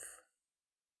of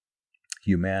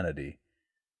humanity,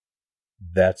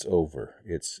 that's over.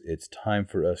 It's time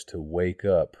for us to wake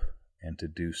up and to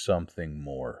do something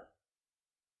more.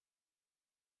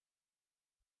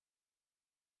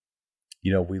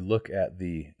 We look at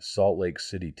the Salt Lake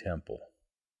City Temple.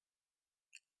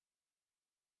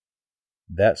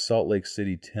 That Salt Lake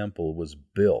City Temple was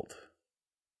built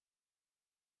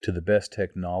to the best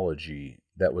technology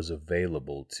that was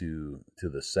available to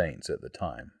the saints at the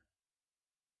time.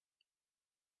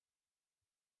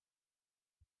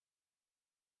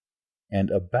 And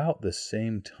about the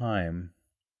same time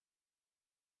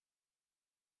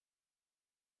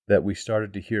that we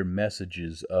started to hear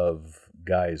messages of,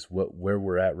 guys, where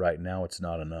we're at right now, it's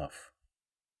not enough.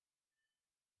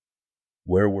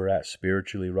 Where we're at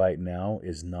spiritually right now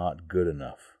is not good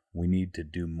enough. We need to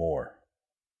do more.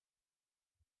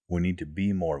 We need to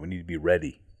be more. We need to be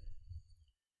ready.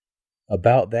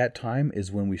 About that time is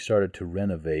when we started to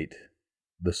renovate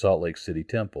the Salt Lake City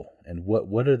Temple. And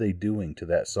what are they doing to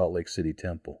that Salt Lake City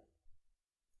Temple?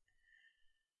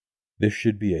 This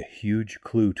should be a huge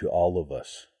clue to all of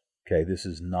us. Okay, this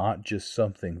is not just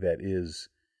something that is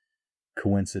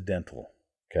coincidental.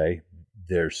 Okay,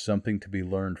 there's something to be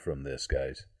learned from this,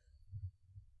 guys.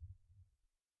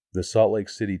 The Salt Lake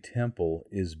City Temple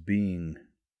is being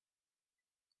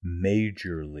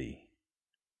majorly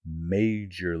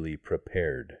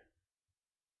prepared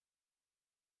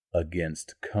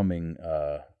against coming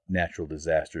natural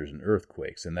disasters and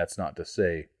earthquakes. And that's not to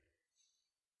say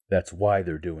that's why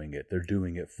they're doing it. They're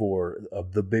doing it for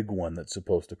the big one that's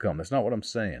supposed to come. That's not what I'm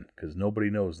saying, because nobody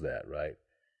knows that, right?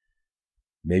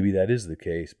 Maybe that is the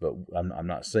case, but I'm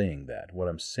not saying that. What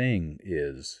I'm saying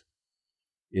is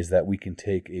that we can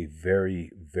take a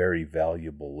very, very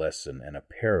valuable lesson and a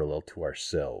parallel to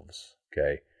ourselves,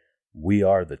 okay? We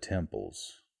are the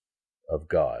temples of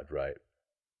God, right?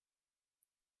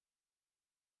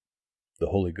 The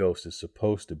Holy Ghost is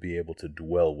supposed to be able to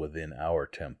dwell within our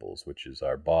temples, which is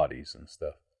our bodies and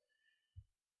stuff.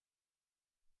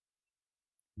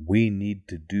 We need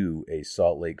to do a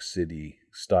Salt Lake City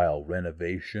style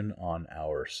renovation on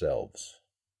ourselves.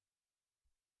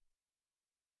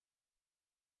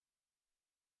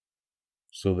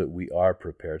 So that we are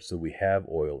prepared, so we have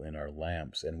oil in our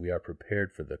lamps, and we are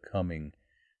prepared for the coming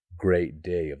great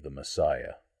day of the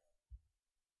Messiah.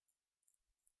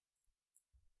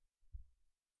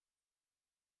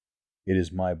 It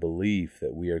is my belief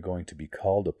that we are going to be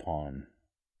called upon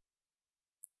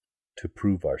to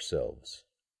prove ourselves.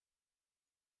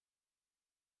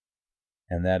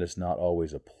 And that is not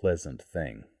always a pleasant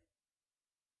thing.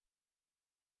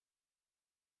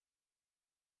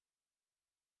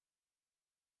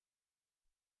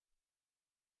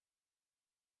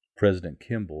 President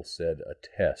Kimball said a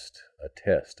test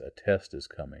is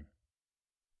coming.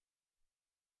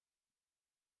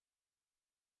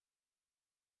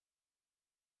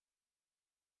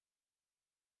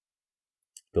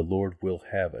 The Lord will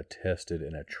have a tested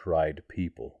and a tried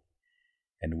people,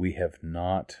 and we have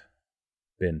not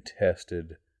been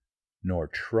tested nor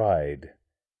tried,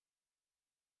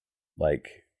 like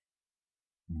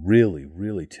really,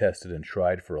 really tested and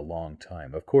tried for a long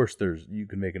time. Of course, you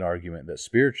can make an argument that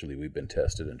spiritually we've been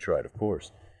tested and tried, of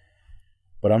course.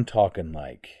 But I'm talking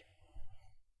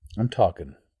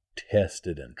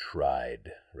tested and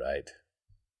tried, right?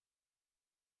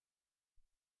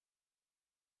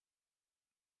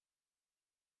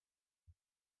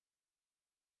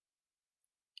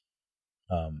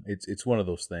 It's one of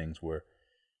those things where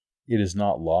it is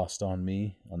not lost on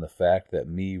me, on the fact that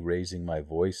me raising my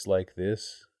voice like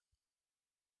this,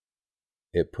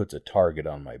 it puts a target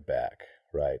on my back,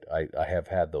 right? I have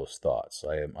had those thoughts.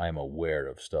 I am aware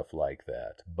of stuff like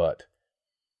that. But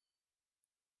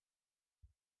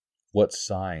what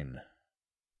sign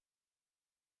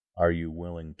are you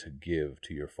willing to give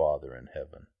to your Father in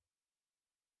heaven?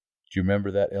 Do you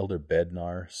remember that Elder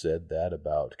Bednar said that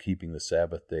about keeping the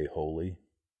Sabbath day holy?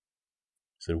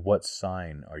 He said, what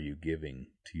sign are you giving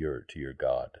to your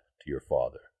God, to your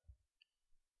Father?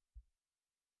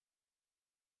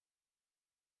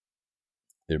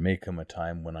 There may come a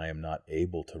time when I am not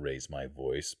able to raise my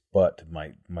voice, but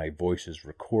my voice is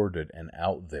recorded and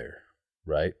out there,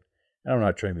 right? And I'm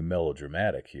not trying to be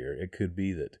melodramatic here. It could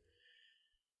be that,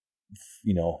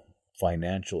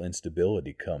 financial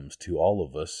instability comes to all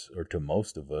of us, or to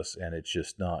most of us, and it's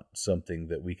just not something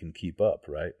that we can keep up,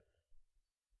 right?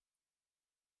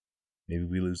 Maybe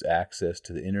we lose access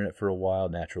to the internet for a while,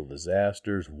 natural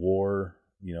disasters, war,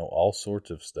 all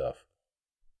sorts of stuff.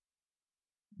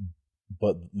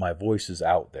 But my voice is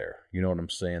out there. You know what I'm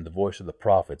saying? The voice of the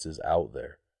prophets is out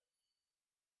there.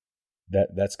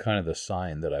 That's kind of the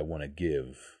sign that I want to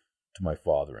give to my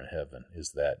Father in heaven,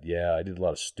 is that, yeah, I did a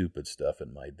lot of stupid stuff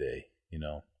in my day,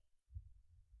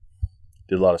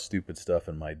 Did a lot of stupid stuff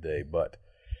in my day, but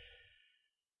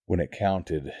when it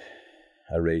counted,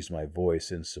 I raised my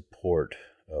voice in support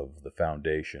of the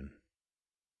foundation,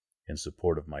 in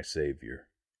support of my Savior,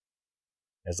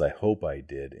 as I hope I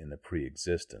did in the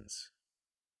pre-existence.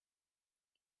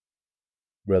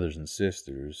 Brothers and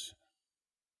sisters,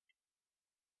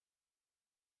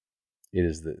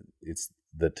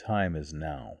 the time is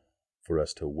now for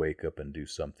us to wake up and do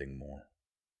something more.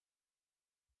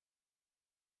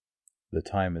 The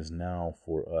time is now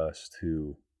for us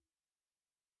to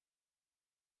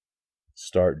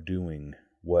start doing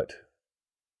what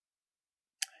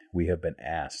we have been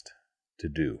asked to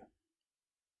do.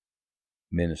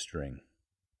 Ministering,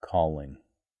 calling,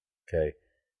 okay?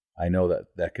 I know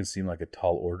that can seem like a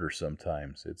tall order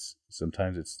sometimes. It's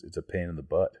a pain in the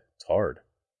butt. It's hard.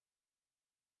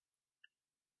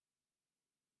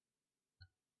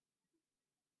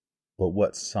 But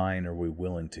what sign are we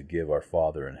willing to give our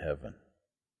Father in heaven?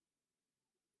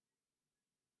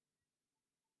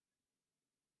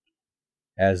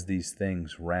 As these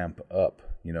things ramp up,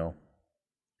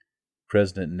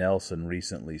 President Nelson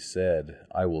recently said,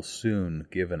 I will soon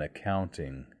give an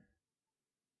accounting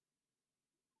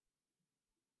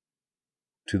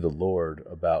to the Lord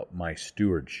about my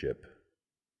stewardship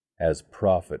as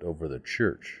prophet over the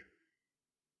church.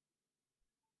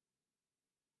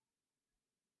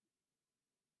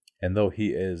 And though he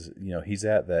is, he's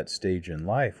at that stage in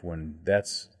life when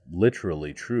that's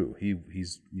literally true.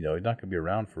 He's not going to be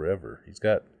around forever.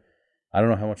 I don't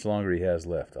know how much longer he has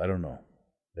left. I don't know.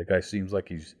 That guy seems like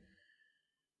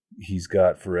he's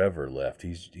got forever left.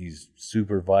 He's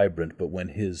super vibrant, but when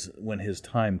his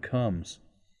time comes,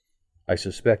 I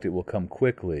suspect it will come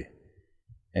quickly,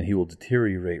 and he will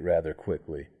deteriorate rather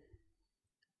quickly.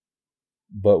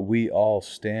 But we all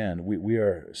we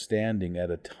are standing at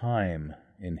a time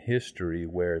in history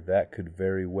where that could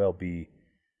very well be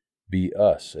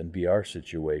us and be our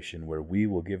situation, where we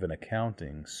will give an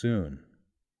accounting soon,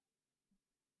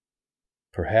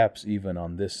 perhaps even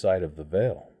on this side of the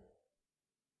veil,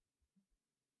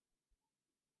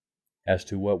 as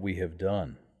to what we have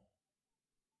done.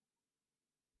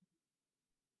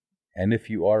 And if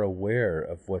you are aware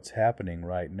of what's happening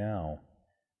right now,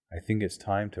 I think it's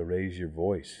time to raise your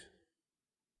voice.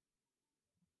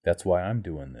 That's why I'm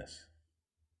doing this.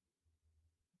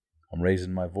 I'm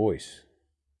raising my voice.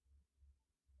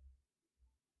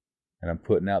 And I'm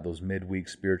putting out those midweek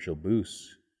spiritual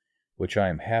boosts, which I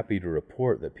am happy to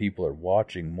report that people are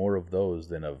watching more of those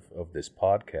than of this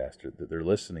podcast, or that they're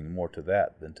listening more to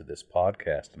that than to this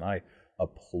podcast. And I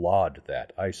applaud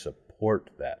that. I support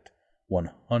that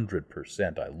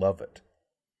 100%. I love it.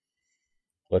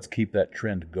 Let's keep that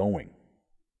trend going.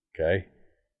 Okay?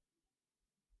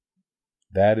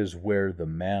 That is where the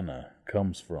manna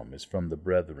comes from, is from the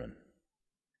brethren.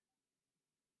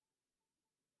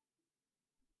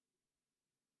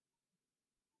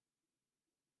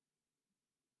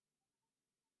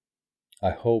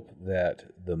 I hope that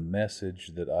the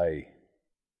message that I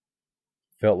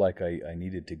felt like I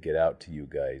needed to get out to you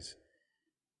guys,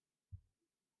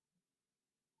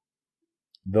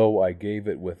 though I gave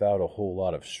it without a whole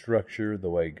lot of structure,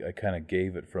 though I kind of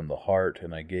gave it from the heart,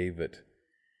 and I gave it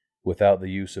without the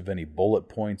use of any bullet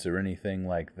points or anything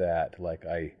like that, like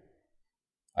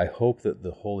I hope that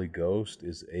the Holy Ghost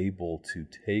is able to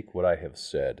take what I have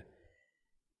said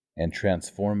and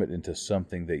transform it into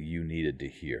something that you needed to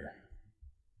hear.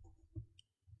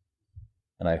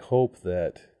 And I hope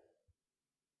that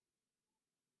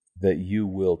you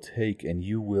will take and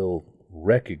you will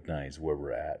recognize where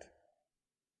we're at,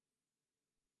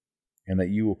 and that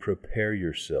you will prepare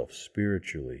yourself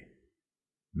spiritually,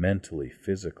 mentally,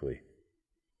 physically,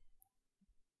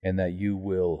 and that you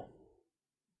will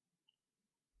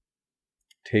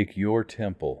take your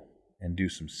temple and do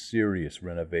some serious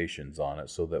renovations on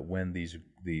it, so that when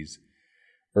these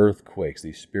earthquakes,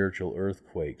 these spiritual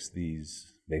earthquakes,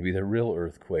 these, maybe they're real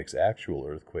earthquakes, actual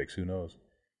earthquakes, who knows?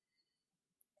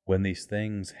 When these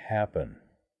things happen,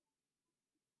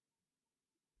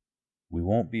 we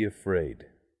won't be afraid.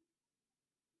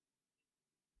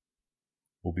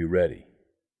 We'll be ready.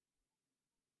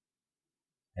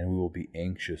 And we will be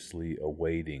anxiously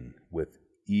awaiting with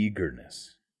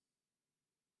eagerness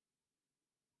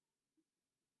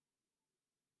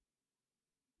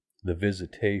the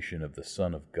visitation of the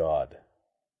Son of God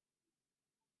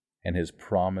and His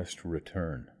promised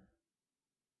return.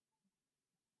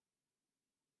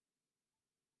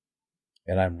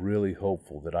 And I'm really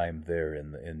hopeful that I am there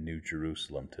in New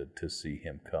Jerusalem to see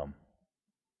Him come.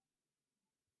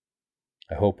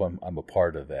 I hope I'm a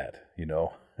part of that, you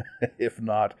know. If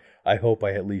not, I hope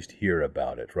I at least hear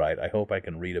about it, right? I hope I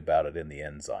can read about it in the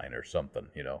Ensign or something,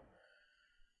 you know,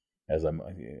 as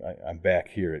I'm back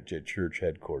here at church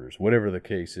headquarters, whatever the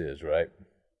case is, right?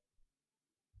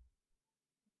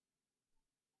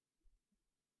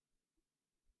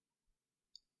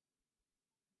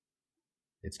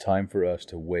 It's time for us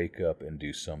to wake up and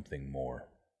do something more.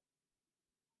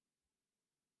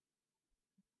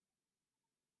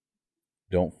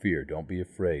 Don't fear. Don't be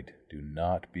afraid. Do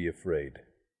not be afraid.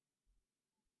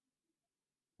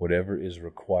 Whatever is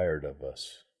required of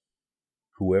us,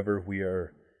 whoever we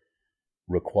are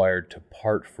required to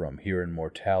part from here in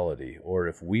mortality, or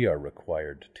if we are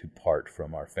required to part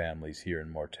from our families here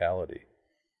in mortality,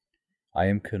 I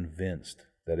am convinced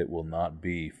that it will not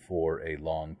be for a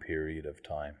long period of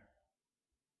time.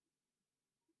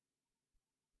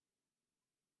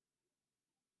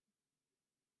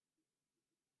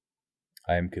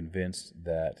 I am convinced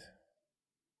that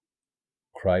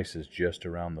Christ is just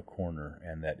around the corner,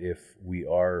 and that if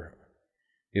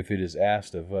it is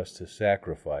asked of us to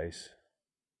sacrifice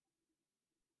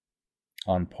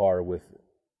on par with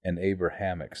an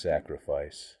Abrahamic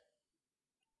sacrifice,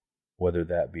 whether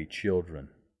that be children,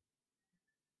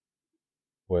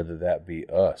 whether that be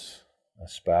us, a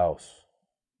spouse,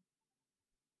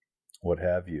 what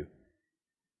have you,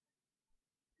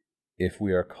 if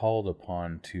we are called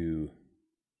upon to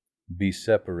be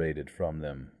separated from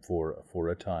them for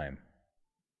a time,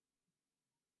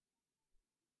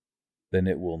 then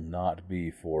it will not be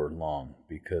for long,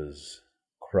 because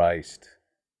Christ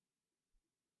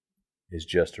is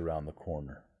just around the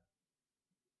corner.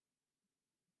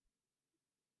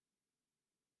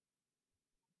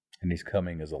 And He's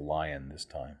coming as a lion this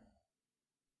time.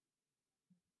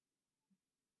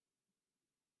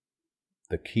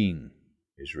 The King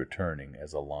is returning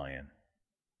as a lion.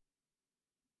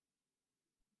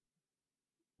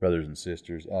 Brothers and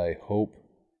sisters, I hope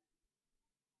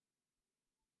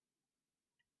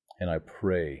and I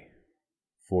pray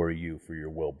for you, for your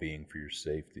well-being, for your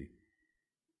safety.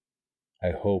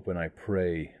 I hope and I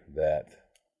pray that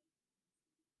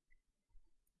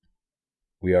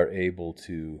we are able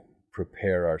to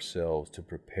prepare ourselves, to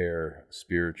prepare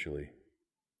spiritually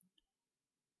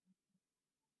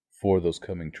for those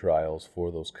coming trials,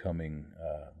 for those coming,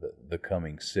 the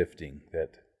coming sifting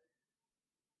that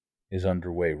is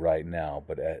underway right now,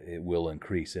 but it will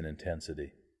increase in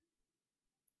intensity.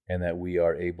 And that we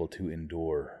are able to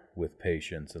endure with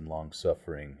patience and long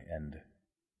suffering and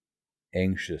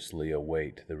anxiously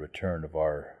await the return of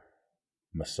our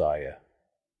Messiah,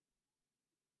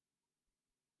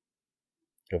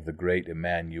 of the great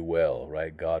Emmanuel,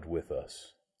 right? God with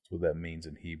us. That's what that means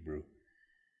in Hebrew.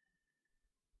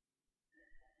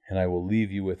 And I will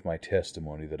leave you with my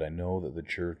testimony that I know that the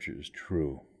church is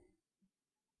true.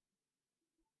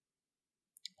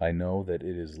 I know that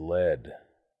it is led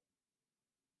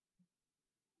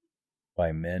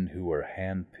by men who are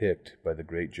hand-picked by the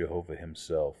great Jehovah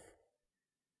himself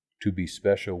to be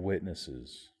special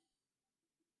witnesses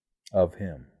of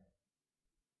him.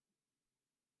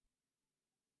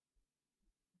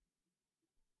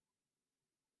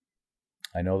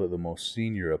 I know that the most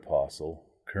senior apostle,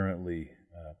 currently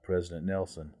President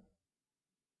Nelson,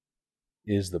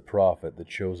 is the prophet, the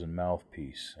chosen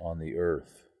mouthpiece on the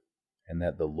earth, and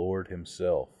that the Lord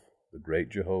himself, the great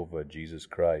Jehovah, Jesus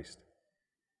Christ,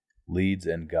 leads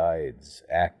and guides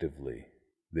actively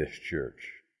this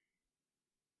church,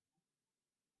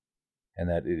 and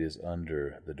that it is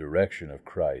under the direction of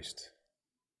Christ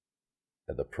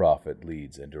that the prophet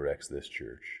leads and directs this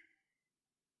church.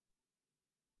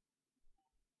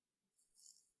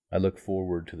 I look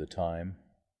forward to the time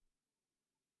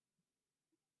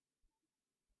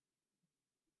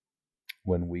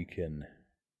when we can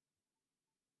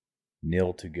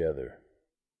kneel together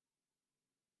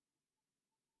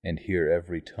and hear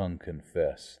every tongue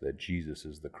confess that Jesus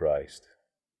is the Christ,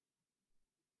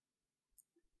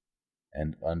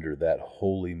 and under that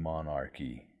holy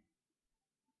monarchy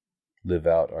live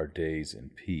out our days in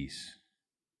peace.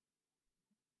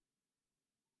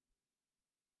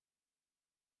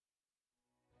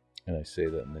 And I say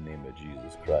that in the name of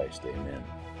Jesus Christ. Amen.